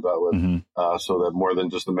genre comes out with, so that more than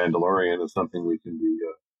just the Mandalorian is something we can be,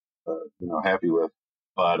 happy with.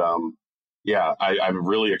 But yeah, I'm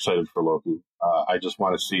really excited for Loki. I just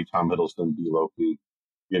want to see Tom Hiddleston be Loki,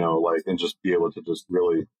 and just be able to just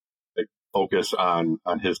really like focus on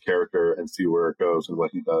his character and see where it goes and what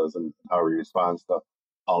he does and how he responds to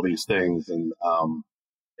all these things. And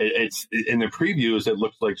it's in the previews, it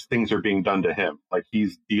looks like things are being done to him, like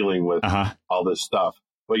he's dealing with all this stuff.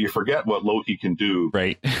 But you forget what Loki can do.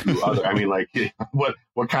 Right. To other, I mean, like what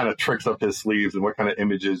kind of tricks up his sleeves and what kind of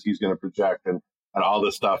images he's going to project and all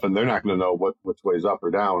this stuff. And they're not going to know which way's up or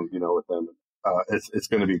down, with them. It's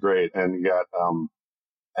going to be great. And you got,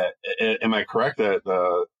 am I correct that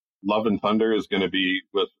Love and Thunder is going to be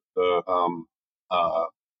with the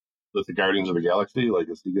Guardians of the Galaxy? Like,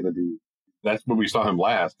 is he going to be? That's when we saw him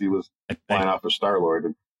last. He was flying off of Star-Lord.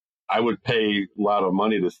 And I would pay a lot of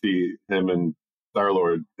money to see him and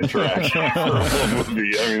Star-Lord interact for a whole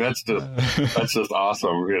movie. I mean, that's just awesome,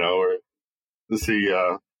 or to see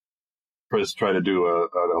Chris try to do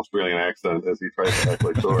an Australian accent as he tries to act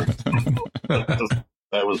like Thor.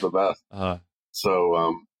 That was the best.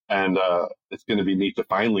 So, and it's going to be neat to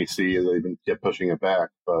finally see. They even kept pushing it back,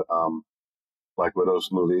 but Black Widow's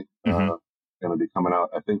movie going to be coming out,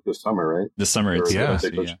 I think, this summer, right? This summer, yeah.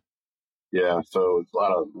 So it's a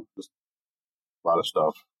lot of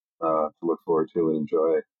stuff to look forward to and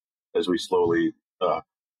enjoy as we slowly,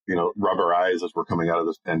 rub our eyes as we're coming out of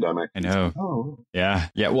this pandemic. I know. Oh, yeah.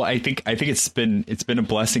 Well, I think it's been a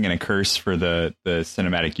blessing and a curse for the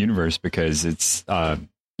cinematic universe because it's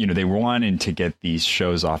they wanted to get these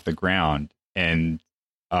shows off the ground, and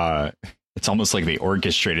it's almost like they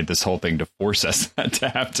orchestrated this whole thing to force us to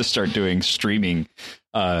have to start doing streaming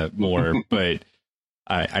more. But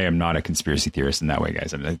I am not a conspiracy theorist in that way,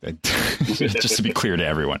 guys. I mean, just to be clear to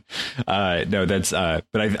everyone. No, that's but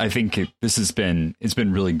I think it's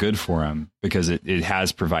been really good for them, because it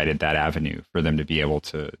has provided that avenue for them to be able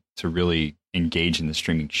to really engage in the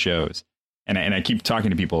streaming shows. And I keep talking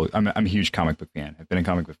to people. I'm a huge comic book fan. I've been a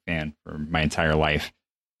comic book fan for my entire life.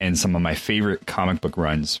 And some of my favorite comic book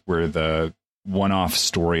runs were the one-off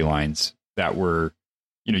storylines that were,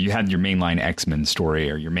 you had your mainline X-Men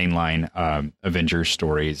story or your mainline Avengers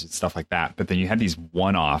stories and stuff like that. But then you had these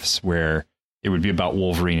one-offs where it would be about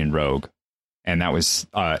Wolverine and Rogue. And that was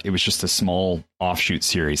it was just a small offshoot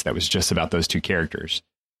series that was just about those two characters.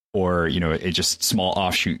 Or, a just small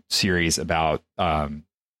offshoot series about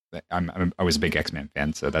I was a big X-Men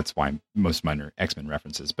fan, so that's why most of mine are X-Men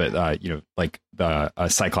references. But, like the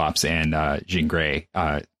Cyclops and Jean Grey,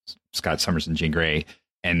 Scott Summers and Jean Grey,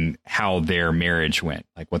 and how their marriage went,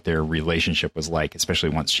 like what their relationship was like, especially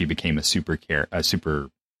once she became a super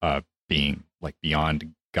being, like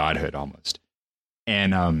beyond godhood almost.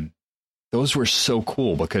 And those were so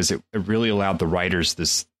cool, because it really allowed the writers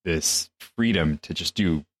this freedom to just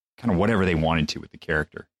do kind of whatever they wanted to with the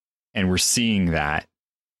character. And we're seeing that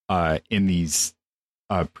in these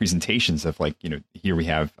presentations of, like, here we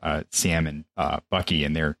have Sam and Bucky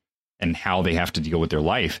and how they have to deal with their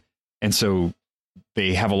life. And so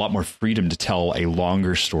they have a lot more freedom to tell a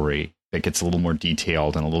longer story that gets a little more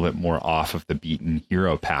detailed and a little bit more off of the beaten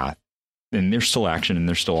hero path. And there's still action and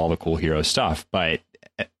there's still all the cool hero stuff, but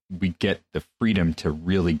we get the freedom to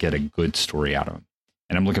really get a good story out of them.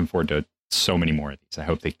 And I'm looking forward to so many more of these. I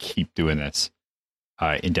hope they keep doing this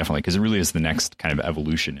indefinitely, because it really is the next kind of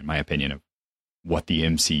evolution, in my opinion, of what the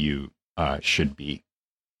MCU should be.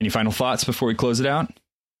 Any final thoughts before we close it out?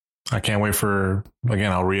 I can't wait for,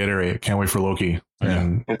 again, I'll reiterate, can't wait for Loki.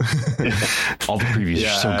 And all the previews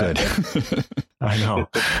are so good. I know.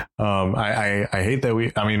 I hate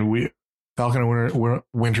that Falcon and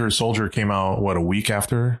Winter Soldier came out, a week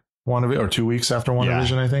after WandaVision, or 2 weeks after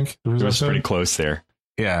WandaVision, I think. It was pretty close there.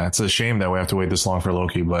 Yeah, it's a shame that we have to wait this long for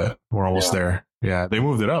Loki, but we're almost there. Yeah, they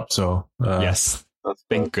moved it up, so. Yes.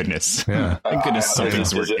 Thank goodness. Yeah. Thank goodness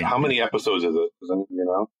something's working. How many episodes is it? Does any,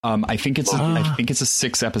 I think it's a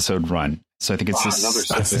 6-episode run. So I think it's the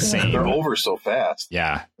same. They're over so fast.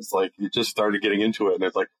 Yeah. It's like you just started getting into it and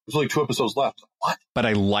it's like there's only 2 episodes left. What? But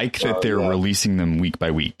I like that they're releasing them week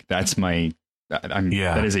by week. That's my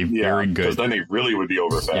that is a very good. Because then they really would be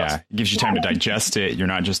over fast. Yeah. It gives you time to digest it. You're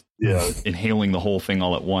not just inhaling the whole thing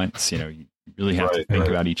all at once. You really have to think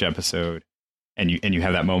about each episode. And you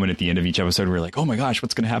have that moment at the end of each episode where you're like, oh my gosh,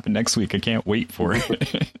 what's going to happen next week? I can't wait for it.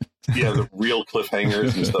 The real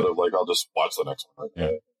cliffhangers instead of like, I'll just watch the next one.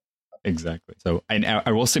 Yeah, exactly. So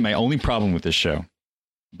I will say my only problem with this show,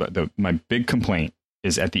 but my big complaint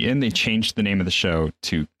is at the end, they changed the name of the show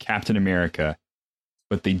to Captain America,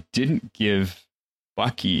 but they didn't give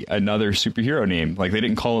Bucky another superhero name. Like they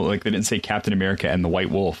didn't call it, like they didn't say Captain America and the White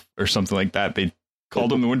Wolf or something like that. They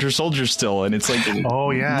called him the Winter Soldier still, and it's like,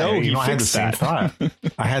 oh yeah, no, I had the same thought.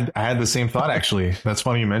 I had the same thought actually. That's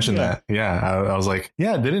funny you mentioned that. Yeah, I was like,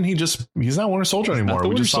 yeah, didn't he just? He's not Winter Soldier anymore.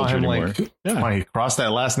 We just saw him anymore. Like, he crossed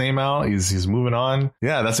that last name out. He's moving on.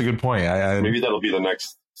 Yeah, that's a good point. Maybe that'll be the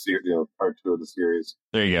next part 2 of the series.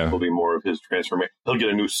 There you go. It'll be more of his transformation. He'll get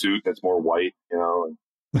a new suit that's more white, and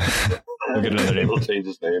We'll get another name. He'll change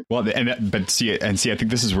his name. Well, but see, I think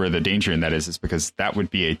this is where the danger in that is because that would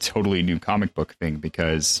be a totally new comic book thing,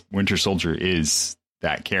 because Winter Soldier is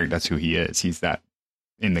that character. That's who he is. He's that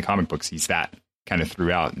in the comic books. He's that kind of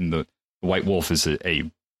throughout. And the White Wolf is a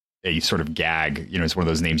sort of gag. It's one of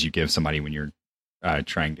those names you give somebody when you're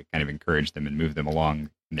trying to kind of encourage them and move them along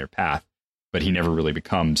in their path. But he never really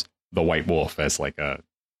becomes the White Wolf as a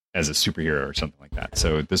superhero or something like that.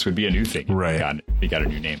 So this would be a new thing. Right. We got a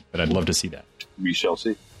new name, but I'd love to see that. We shall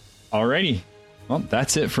see. Alrighty. Well,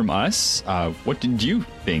 that's it from us. What did you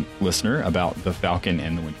think, listener, about the Falcon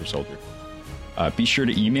and the Winter Soldier? Be sure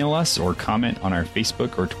to email us or comment on our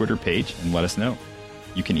Facebook or Twitter page and let us know.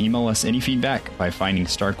 You can email us any feedback by finding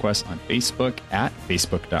StarQuest on Facebook at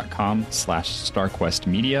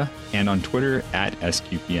facebook.com/StarQuestMedia and on Twitter at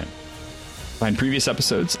SQPN. Find previous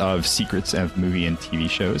episodes of Secrets of Movie and TV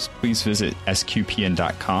Shows. Please visit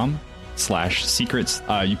sqpn.com/secrets.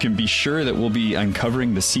 You can be sure that we'll be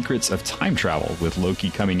uncovering the secrets of time travel with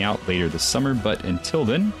Loki coming out later this summer. But until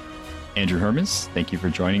then, Andrew Hermans, thank you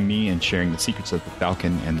for joining me and sharing the secrets of the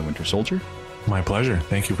Falcon and the Winter Soldier. My pleasure.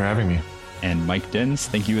 Thank you for having me. And Mike Dens,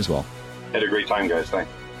 thank you as well. Had a great time, guys.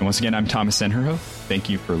 Thanks. And once again, I'm Thomas Senherho. Thank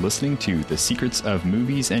you for listening to The Secrets of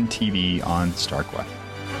Movies and TV on StarQuest.